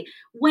 right?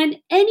 When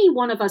any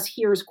one of us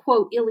hears,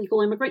 quote,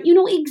 illegal immigrant, you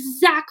know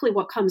exactly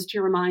what comes to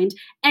your mind.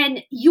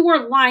 And you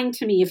are lying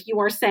to me if you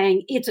are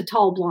saying it's a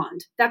tall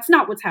blonde. That's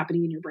not what's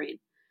happening in your brain.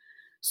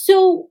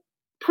 So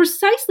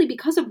precisely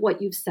because of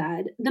what you've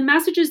said, the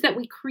messages that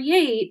we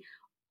create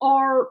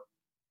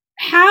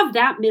have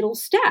that middle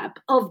step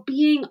of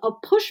being a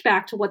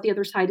pushback to what the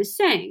other side is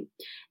saying.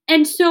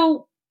 And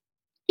so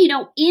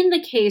in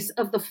the case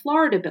of the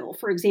Florida bill,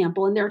 for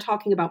example, and they're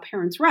talking about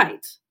parents'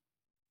 rights,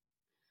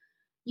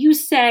 you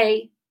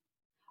say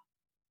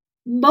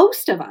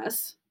most of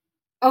us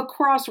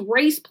across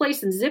race,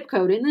 place, and zip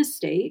code in this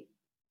state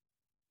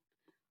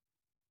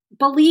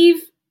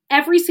believe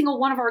every single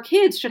one of our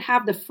kids should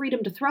have the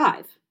freedom to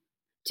thrive,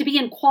 to be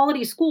in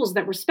quality schools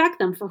that respect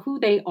them for who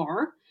they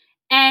are,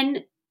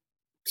 and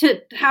to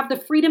have the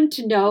freedom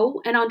to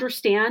know and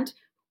understand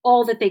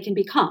all that they can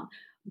become.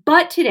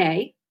 But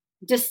today,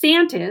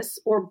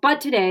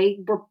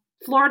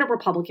 Florida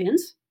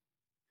Republicans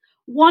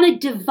want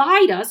to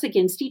divide us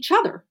against each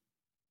other,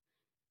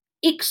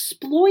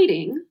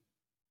 exploiting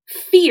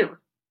fear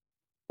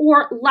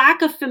or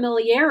lack of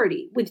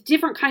familiarity with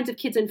different kinds of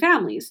kids and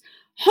families,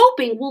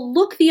 hoping we'll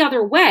look the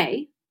other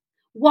way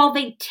while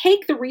they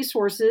take the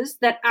resources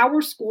that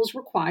our schools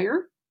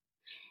require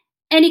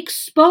and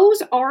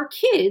expose our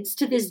kids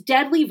to this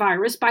deadly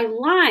virus by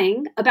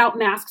lying about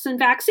masks and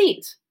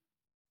vaccines.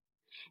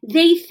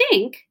 They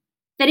think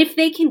that if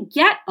they can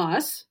get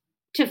us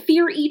to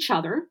fear each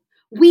other,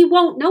 we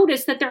won't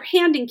notice that they're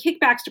handing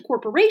kickbacks to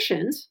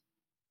corporations,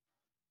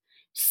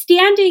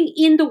 standing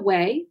in the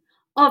way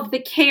of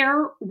the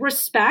care,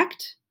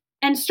 respect,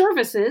 and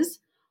services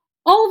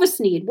all of us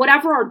need,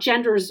 whatever our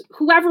genders,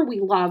 whoever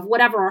we love,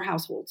 whatever our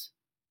households.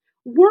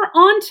 We're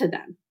onto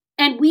them,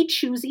 and we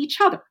choose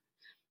each other.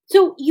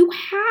 So you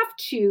have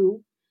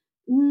to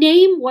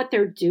name what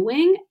they're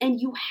doing, and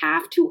you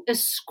have to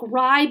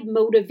ascribe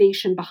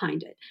motivation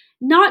behind it.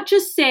 Not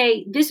just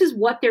say, this is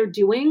what they're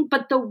doing,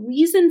 but the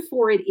reason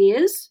for it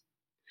is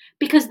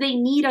because they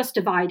need us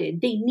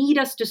divided. They need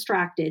us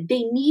distracted.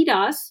 They need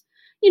us,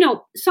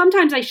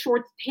 sometimes I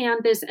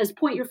shorthand this as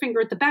point your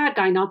finger at the bad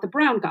guy, not the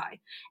brown guy.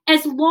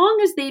 As long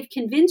as they've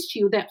convinced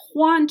you that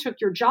Juan took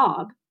your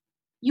job,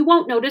 you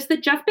won't notice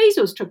that Jeff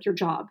Bezos took your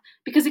job.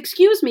 Because,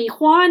 excuse me,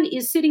 Juan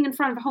is sitting in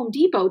front of Home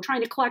Depot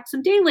trying to collect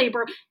some day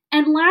labor.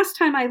 And last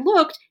time I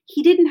looked,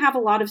 he didn't have a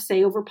lot of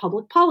say over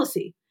public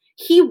policy.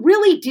 He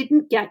really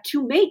didn't get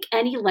to make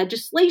any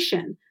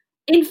legislation.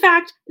 In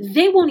fact,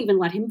 they won't even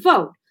let him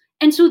vote.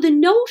 And so the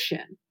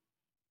notion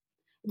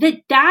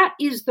that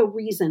is the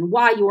reason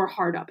why you are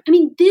hard up. I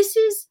mean, this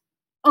is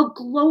a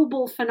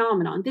global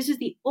phenomenon. This is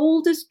the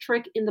oldest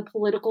trick in the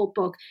political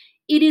book.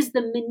 It is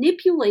the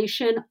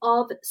manipulation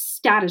of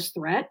status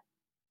threat.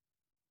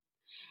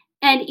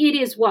 And it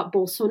is what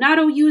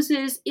Bolsonaro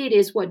uses. It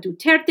is what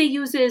Duterte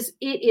uses.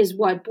 It is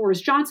what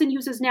Boris Johnson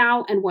uses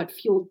now and what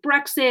fueled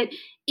Brexit.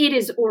 It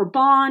is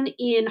Orban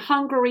in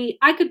Hungary.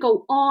 I could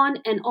go on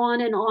and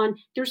on and on.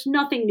 There's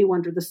nothing new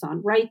under the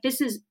sun, right? This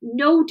is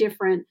no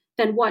different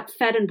than what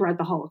fed and bred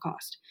the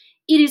Holocaust.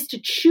 It is to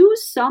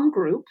choose some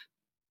group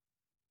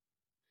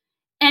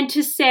and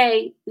to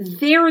say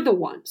they're the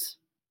ones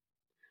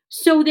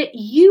so that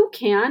you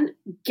can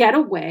get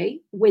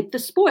away with the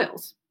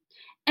spoils.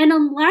 And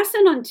unless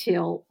and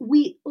until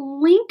we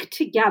link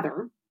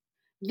together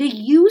the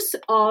use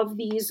of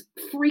these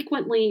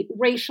frequently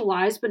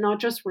racialized, but not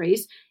just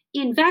race,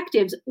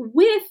 invectives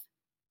with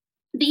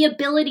the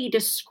ability to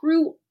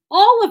screw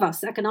all of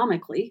us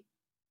economically,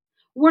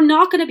 we're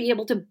not going to be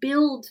able to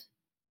build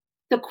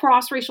the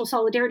cross-racial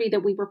solidarity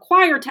that we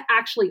require to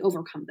actually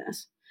overcome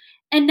this.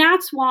 And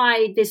that's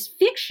why this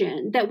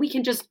fiction that we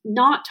can just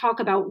not talk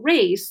about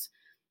race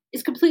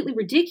is completely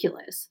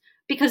ridiculous,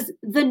 because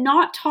the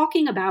not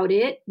talking about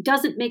it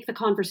doesn't make the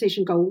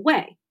conversation go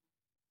away.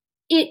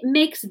 It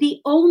makes the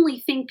only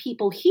thing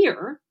people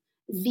hear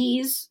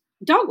these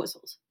dog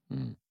whistles.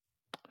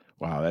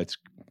 Wow,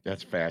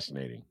 that's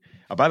fascinating.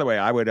 By the way,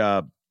 I would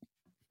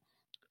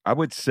I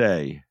would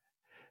say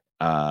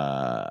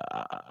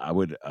I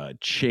would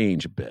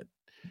change a bit.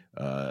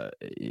 Or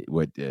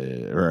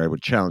I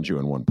would challenge you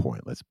on one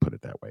point. Let's put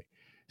it that way.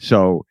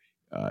 So,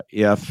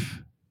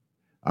 if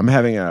I'm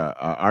having a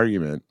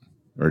argument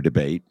or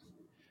debate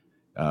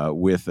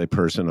with a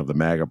person of the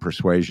MAGA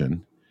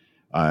persuasion,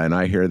 and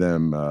I hear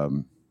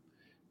them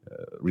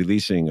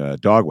releasing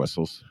dog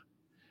whistles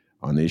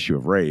on the issue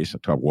of race,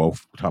 talk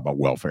about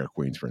welfare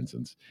queens, for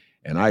instance,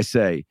 and I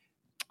say,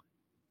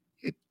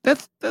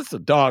 that's a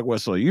dog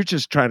whistle. You're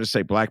just trying to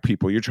say black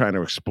people. You're trying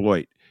to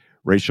exploit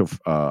racial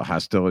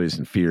hostilities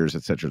and fears,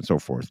 et cetera, and so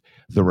forth.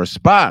 The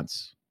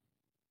response,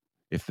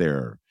 if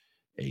they're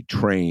a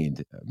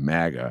trained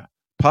MAGA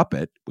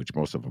puppet, which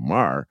most of them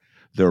are,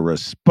 the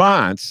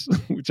response,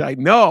 which I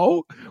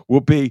know,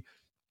 will be,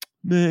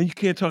 man, you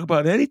can't talk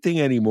about anything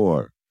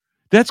anymore.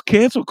 That's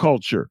cancel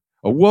culture,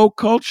 a woke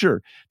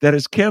culture that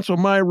has canceled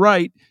my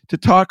right to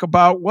talk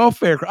about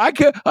welfare. I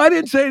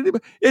didn't say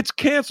anything. It's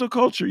cancel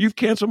culture. You've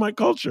canceled my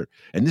culture.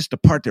 And this is the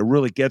part that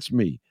really gets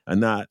me,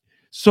 Anat.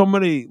 So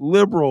many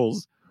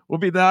liberals will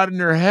be nodding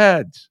their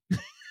heads.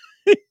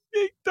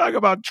 Talk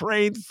about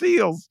trained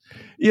SEALs.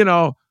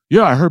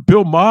 Yeah, I heard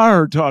Bill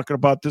Maher talking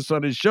about this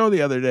on his show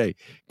the other day.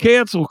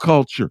 Cancel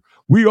culture.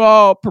 We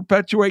all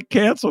perpetuate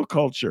cancel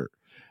culture.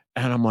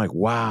 And I'm like,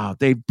 wow,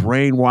 they've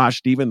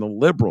brainwashed even the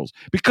liberals.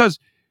 Because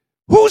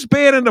who's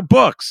banning the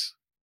books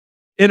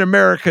in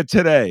America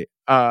today?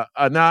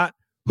 Not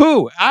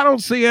who? I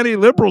don't see any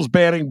liberals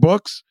banning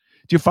books.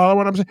 Do you follow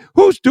what I'm saying?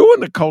 Who's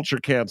doing the culture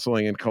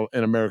canceling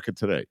in America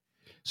today?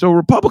 So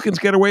Republicans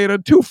get away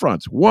on two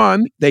fronts.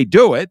 One, they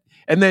do it.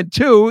 And then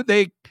two,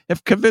 they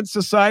have convinced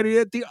society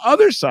that the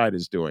other side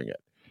is doing it.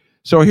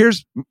 So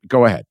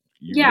go ahead.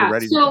 You're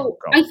ready to go.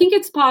 I think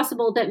it's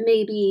possible that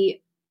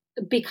maybe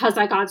because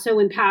I got so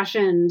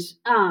impassioned,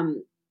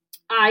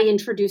 I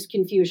introduced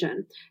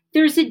confusion.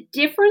 There's a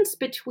difference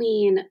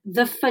between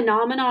the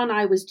phenomenon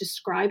I was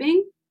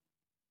describing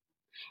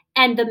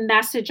and the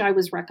message I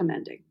was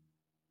recommending.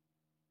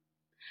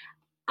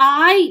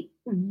 I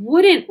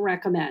wouldn't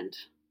recommend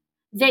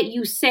that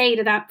you say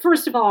to that.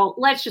 First of all,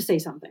 let's just say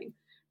something.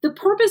 The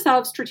purpose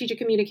of strategic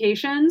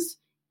communications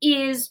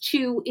is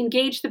to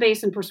engage the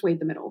base and persuade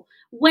the middle.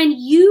 When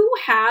you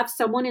have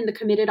someone in the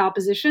committed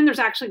opposition, there's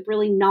actually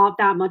really not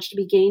that much to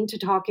be gained to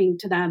talking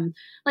to them.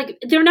 Like,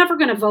 they're never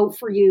going to vote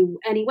for you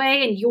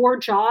anyway. And your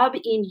job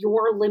in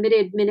your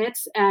limited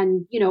minutes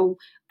and,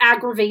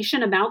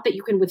 aggravation amount that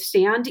you can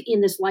withstand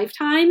in this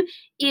lifetime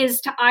is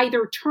to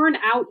either turn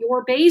out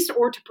your base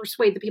or to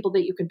persuade the people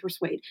that you can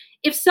persuade.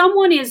 If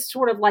someone is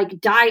sort of like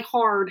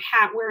diehard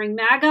hat wearing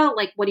MAGA,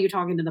 like, what are you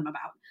talking to them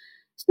about?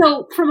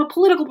 So from a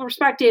political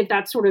perspective,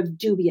 that's sort of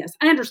dubious.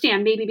 I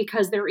understand maybe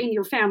because they're in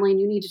your family and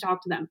you need to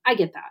talk to them. I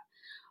get that.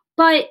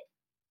 But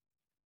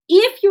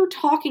if you're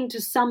talking to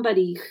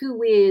somebody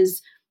who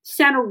is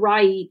center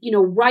right,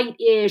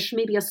 right-ish,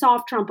 maybe a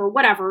soft Trump or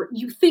whatever,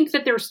 you think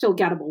that they're still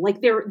gettable.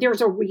 Like there's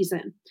a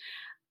reason.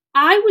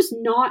 I was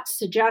not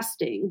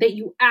suggesting that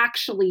you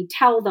actually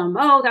tell them,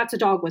 oh, that's a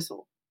dog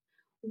whistle.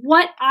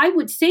 What I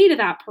would say to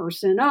that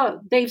person,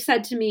 oh, they've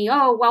said to me,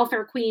 oh,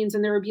 welfare queens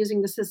and they're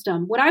abusing the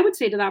system. What I would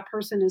say to that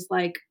person is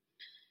like,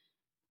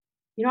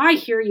 I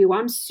hear you.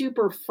 I'm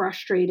super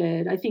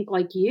frustrated. I think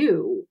like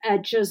you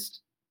at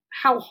just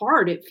how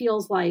hard it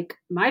feels like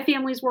my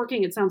family's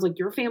working. It sounds like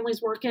your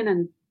family's working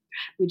and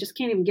we just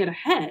can't even get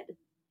ahead.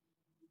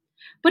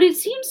 But it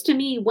seems to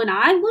me when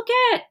I look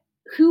at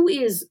who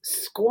is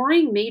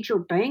scoring major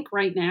bank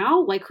right now,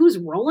 like who's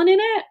rolling in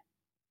it,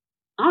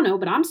 I don't know,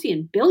 but I'm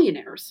seeing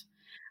billionaires.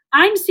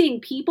 I'm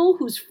seeing people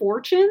whose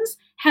fortunes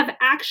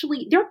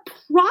they're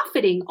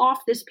profiting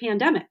off this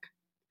pandemic.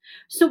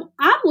 So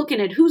I'm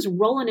looking at who's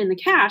rolling in the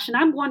cash and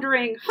I'm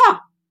wondering,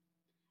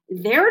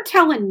 they're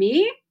telling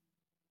me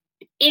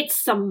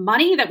it's some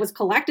money that was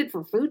collected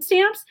for food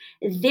stamps.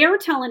 They're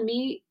telling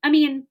me,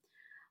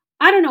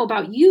 I don't know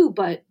about you,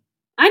 but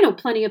I know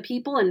plenty of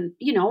people and,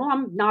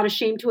 I'm not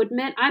ashamed to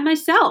admit I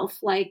myself,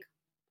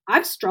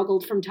 I've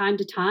struggled from time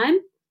to time.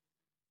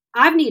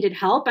 I've needed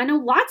help. I know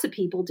lots of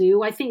people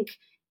do. I think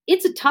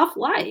it's a tough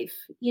life.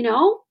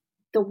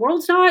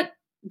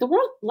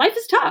 Life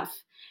is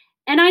tough.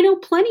 And I know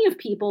plenty of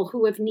people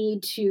who have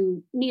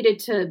needed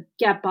to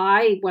get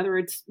by, whether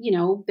it's,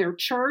 their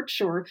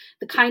church or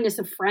the kindness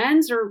of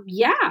friends or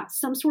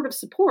some sort of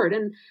support.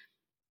 And it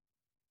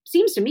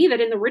seems to me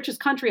that in the richest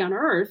country on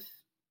earth,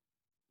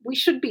 we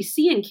should be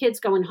seeing kids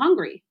going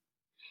hungry.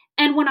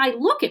 And when I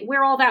look at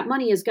where all that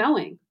money is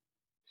going,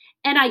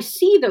 and I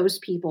see those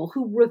people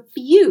who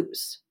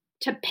refuse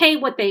to pay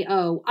what they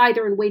owe,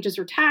 either in wages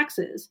or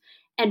taxes,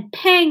 and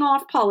paying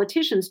off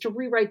politicians to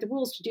rewrite the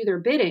rules to do their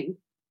bidding,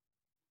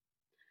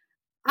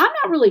 I'm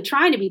not really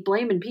trying to be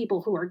blaming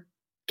people who are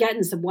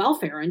getting some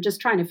welfare and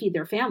just trying to feed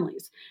their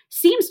families.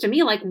 Seems to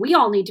me like we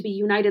all need to be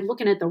united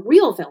looking at the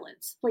real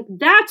villains. Like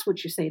that's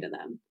what you say to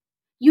them.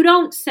 You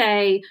don't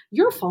say,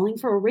 you're falling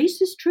for a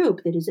racist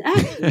trope that is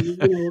actually,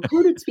 a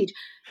coded speech.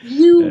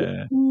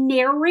 You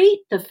narrate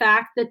the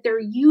fact that they're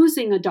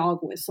using a dog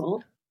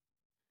whistle,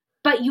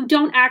 but you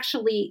don't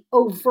actually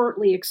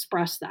overtly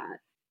express that.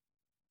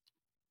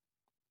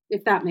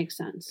 if that makes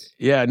sense.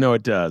 Yeah, no,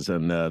 it does.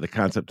 And the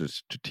concept of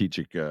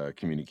strategic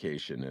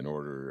communication in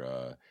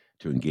order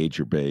to engage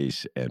your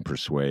base and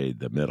persuade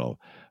the middle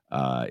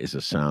is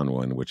a sound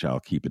one, which I'll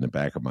keep in the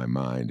back of my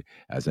mind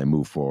as I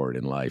move forward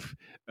in life.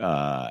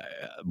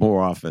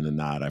 More often than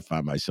not, I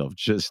find myself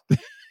just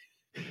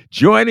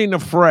joining the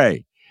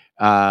fray,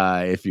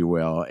 if you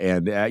will.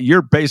 And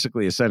you're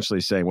basically essentially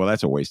saying, well,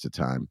 that's a waste of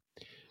time.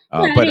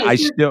 But I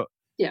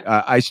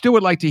still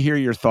would like to hear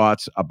your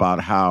thoughts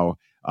about how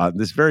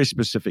this very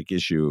specific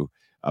issue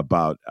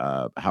about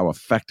how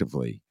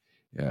effectively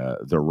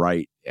the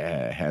right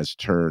has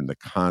turned the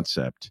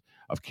concept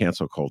of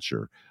cancel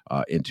culture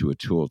into a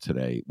tool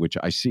today, which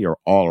I see are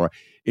all.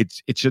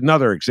 It's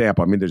another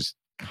example. I mean, there's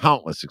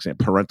countless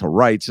examples. Parental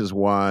rights is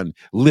one.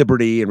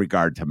 Liberty in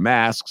regard to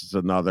masks is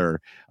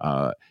another.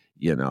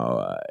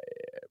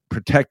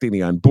 Protecting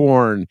the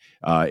unborn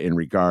in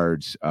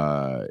regards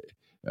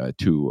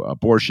to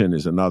abortion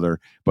is another.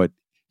 But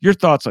your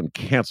thoughts on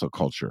cancel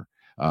culture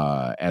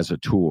as a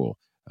tool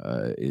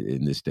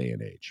in this day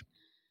and age?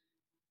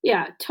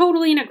 Yeah,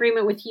 totally in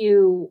agreement with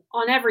you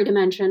on every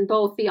dimension,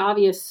 both the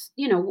obvious,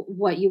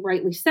 what you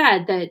rightly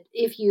said, that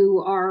if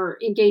you are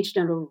engaged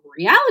in a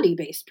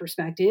reality-based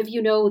perspective,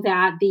 you know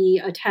that the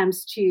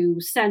attempts to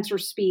censor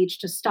speech,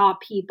 to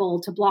stop people,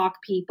 to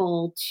block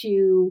people,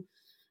 to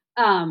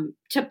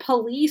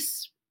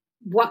police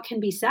what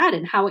can be said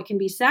and how it can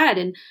be said,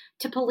 and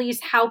to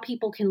police how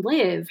people can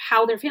live,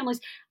 how their families.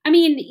 I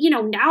mean,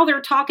 now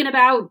they're talking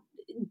about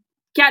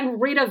getting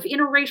rid of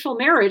interracial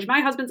marriage.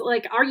 My husband's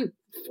like, are you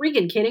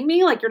freaking kidding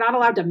me? Like, you're not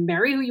allowed to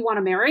marry who you want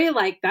to marry?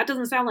 Like, that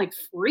doesn't sound like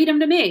freedom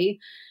to me.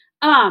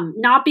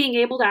 Not being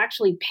able to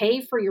actually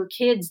pay for your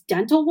kids'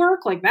 dental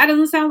work, like that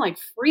doesn't sound like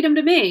freedom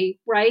to me,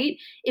 right?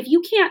 If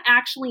you can't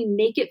actually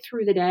make it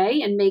through the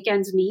day and make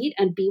ends meet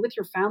and be with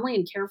your family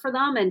and care for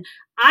them, and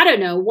I don't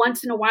know,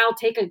 once in a while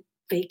take a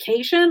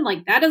vacation,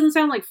 like that doesn't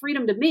sound like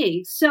freedom to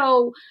me.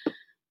 So,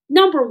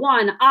 number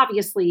one,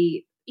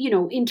 obviously,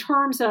 in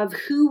terms of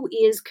who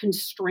is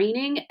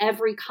constraining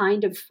every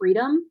kind of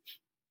freedom,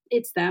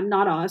 it's them,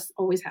 not us,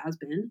 always has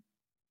been.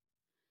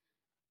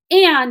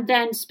 And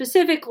then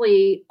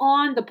specifically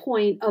on the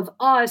point of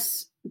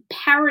us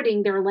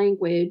parroting their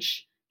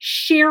language,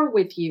 share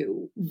with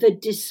you the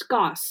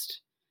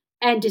disgust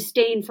and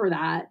disdain for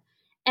that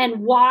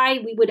and why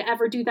we would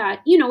ever do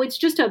that. It's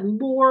just a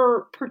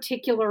more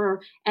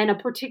particular and a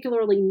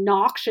particularly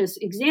noxious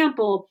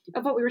example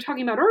of what we were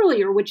talking about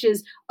earlier, which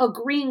is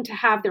agreeing to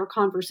have their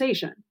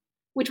conversation,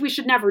 which we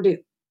should never do.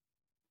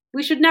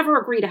 We should never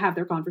agree to have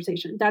their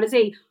conversation. That is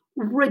a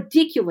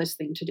ridiculous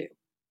thing to do.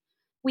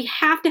 We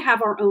have to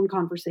have our own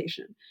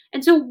conversation.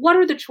 And so what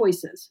are the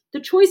choices? The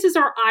choices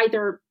are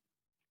either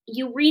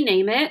you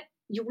rename it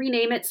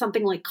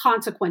something like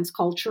consequence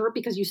culture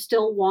because you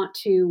still want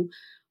to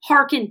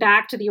harken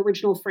back to the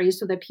original phrase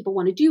so that people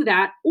want to do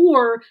that,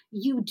 or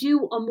you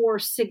do a more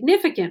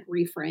significant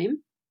reframe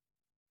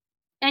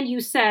and you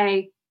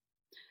say,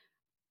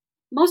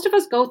 most of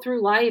us go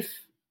through life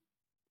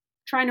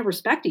trying to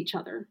respect each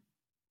other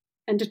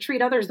and to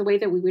treat others the way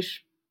that we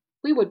wish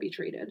we would be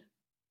treated.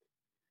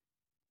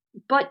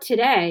 But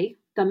today,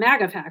 the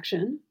MAGA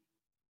faction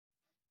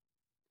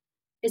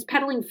is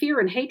peddling fear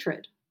and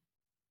hatred,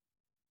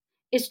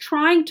 is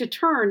trying to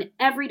turn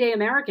everyday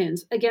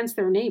Americans against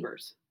their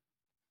neighbors.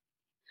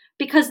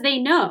 Because they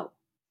know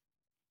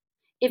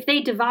if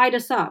they divide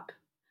us up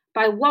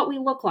by what we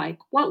look like,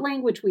 what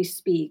language we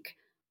speak,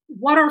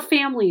 what our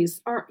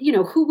families are,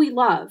 who we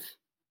love,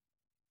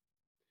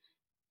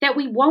 that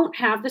we won't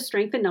have the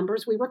strength and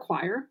numbers we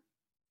require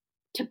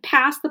to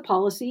pass the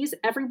policies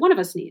every one of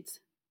us needs.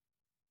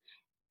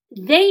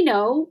 They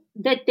know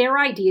that their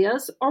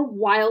ideas are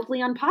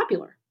wildly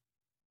unpopular,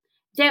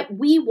 that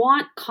we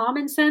want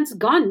common sense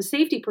gun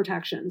safety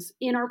protections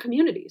in our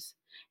communities,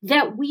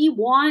 that we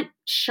want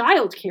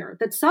childcare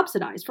that's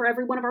subsidized for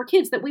every one of our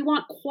kids, that we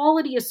want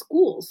quality of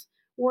schools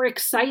we're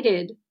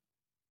excited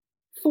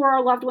for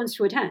our loved ones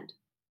to attend.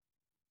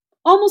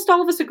 Almost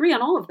all of us agree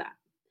on all of that.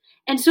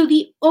 And so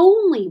the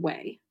only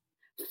way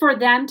for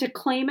them to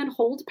claim and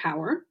hold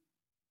power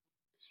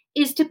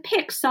is to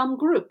pick some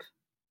group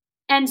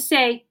and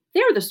say,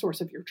 they're the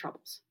source of your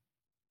troubles.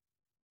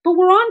 But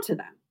we're on to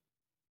them.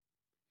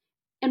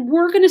 And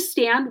we're going to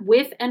stand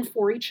with and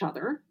for each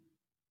other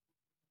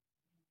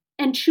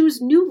and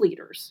choose new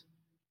leaders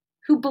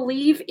who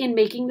believe in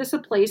making this a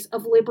place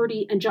of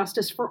liberty and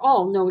justice for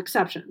all, no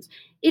exceptions.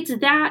 It's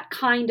that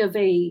kind of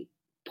a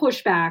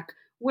pushback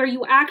where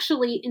you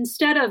actually,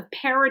 instead of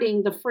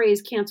parroting the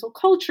phrase cancel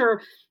culture,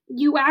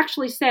 you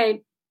actually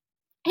say,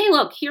 hey,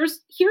 look,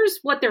 here's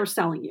what they're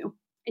selling you,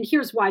 and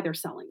here's why they're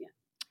selling it.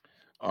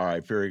 All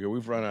right, very good.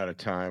 We've run out of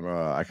time.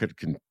 I could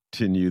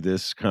continue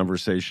this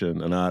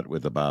conversation, Anat,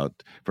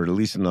 for at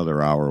least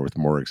another hour with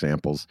more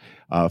examples.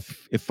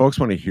 If folks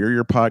want to hear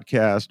your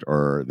podcast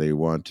or they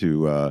want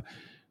to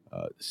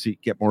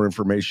get more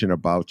information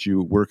about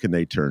you, where can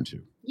they turn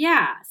to?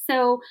 Yeah,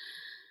 so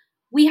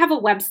we have a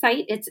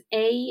website. It's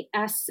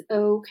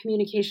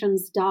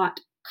asocommunications.org.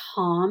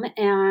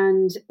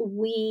 and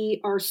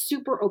we are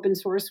super open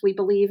source. We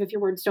believe if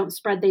your words don't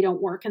spread, they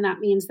don't work. And that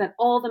means that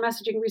all the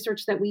messaging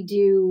research that we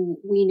do,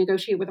 we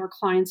negotiate with our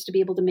clients to be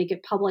able to make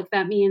it public.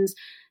 That means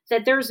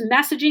that there's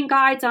messaging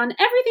guides on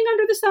everything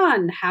under the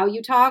sun, how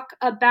you talk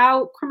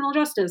about criminal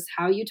justice,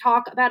 how you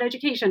talk about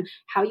education,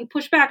 how you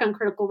push back on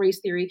critical race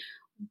theory.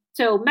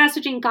 So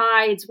messaging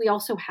guides. We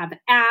also have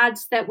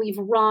ads that we've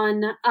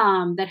run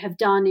that have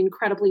done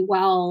incredibly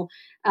well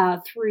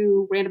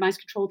through randomized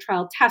controlled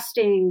trial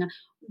testing.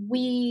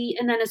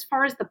 And then as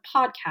far as the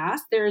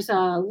podcast, there's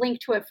a link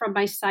to it from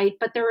my site,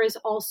 but there is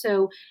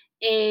also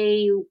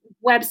a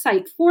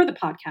website for the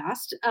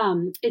podcast.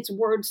 It's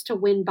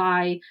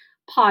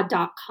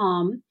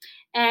wordstowinbypod.com.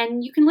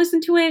 And you can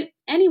listen to it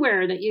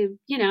anywhere that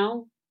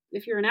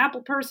if you're an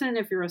Apple person,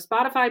 if you're a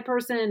Spotify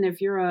person, if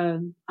you're I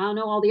don't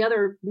know all the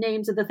other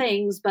names of the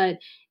things, but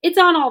it's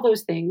on all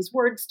those things,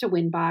 Words to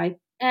Win By.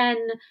 And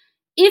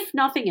if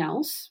nothing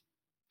else,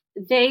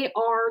 they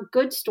are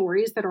good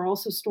stories that are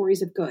also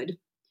stories of good.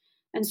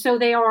 And so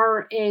they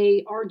are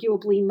a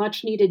arguably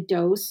much needed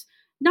dose,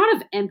 not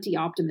of empty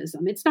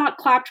optimism. It's not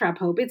claptrap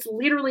hope. It's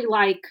literally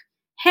like,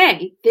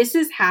 hey, this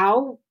is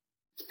how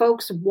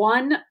folks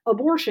won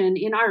abortion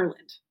in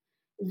Ireland.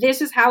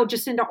 This is how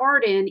Jacinda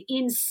Ardern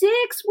in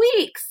 6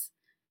 weeks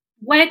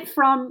went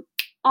from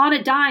on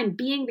a dime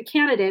being the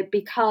candidate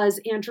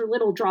because Andrew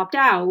Little dropped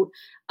out.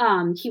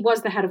 He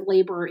was the head of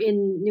Labour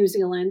in New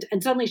Zealand,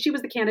 and suddenly she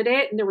was the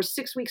candidate and there were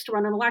 6 weeks to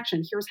run an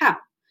election. Here's how.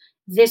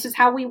 This is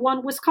how we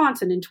won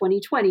Wisconsin in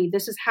 2020.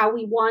 This is how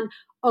we won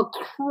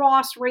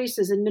across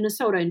races in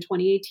Minnesota in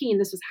 2018.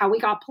 This is how we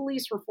got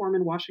police reform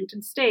in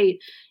Washington State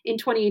in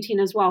 2018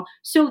 as well.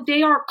 So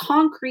they are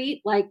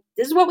concrete, like,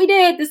 this is what we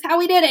did. This is how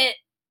we did it.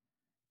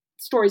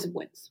 Stories of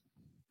wins.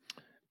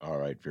 All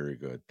right. Very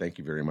good. Thank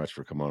you very much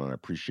for coming on. I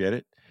appreciate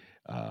it.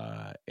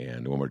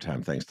 And one more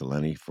time, thanks to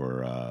Lenny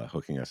for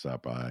hooking us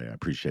up. I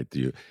appreciate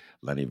you,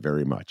 Lenny,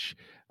 very much.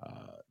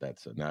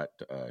 That's Anat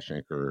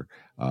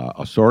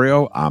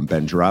Shenker-Osorio. I'm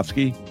Ben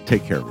Joravsky.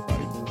 Take care,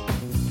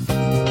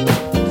 everybody.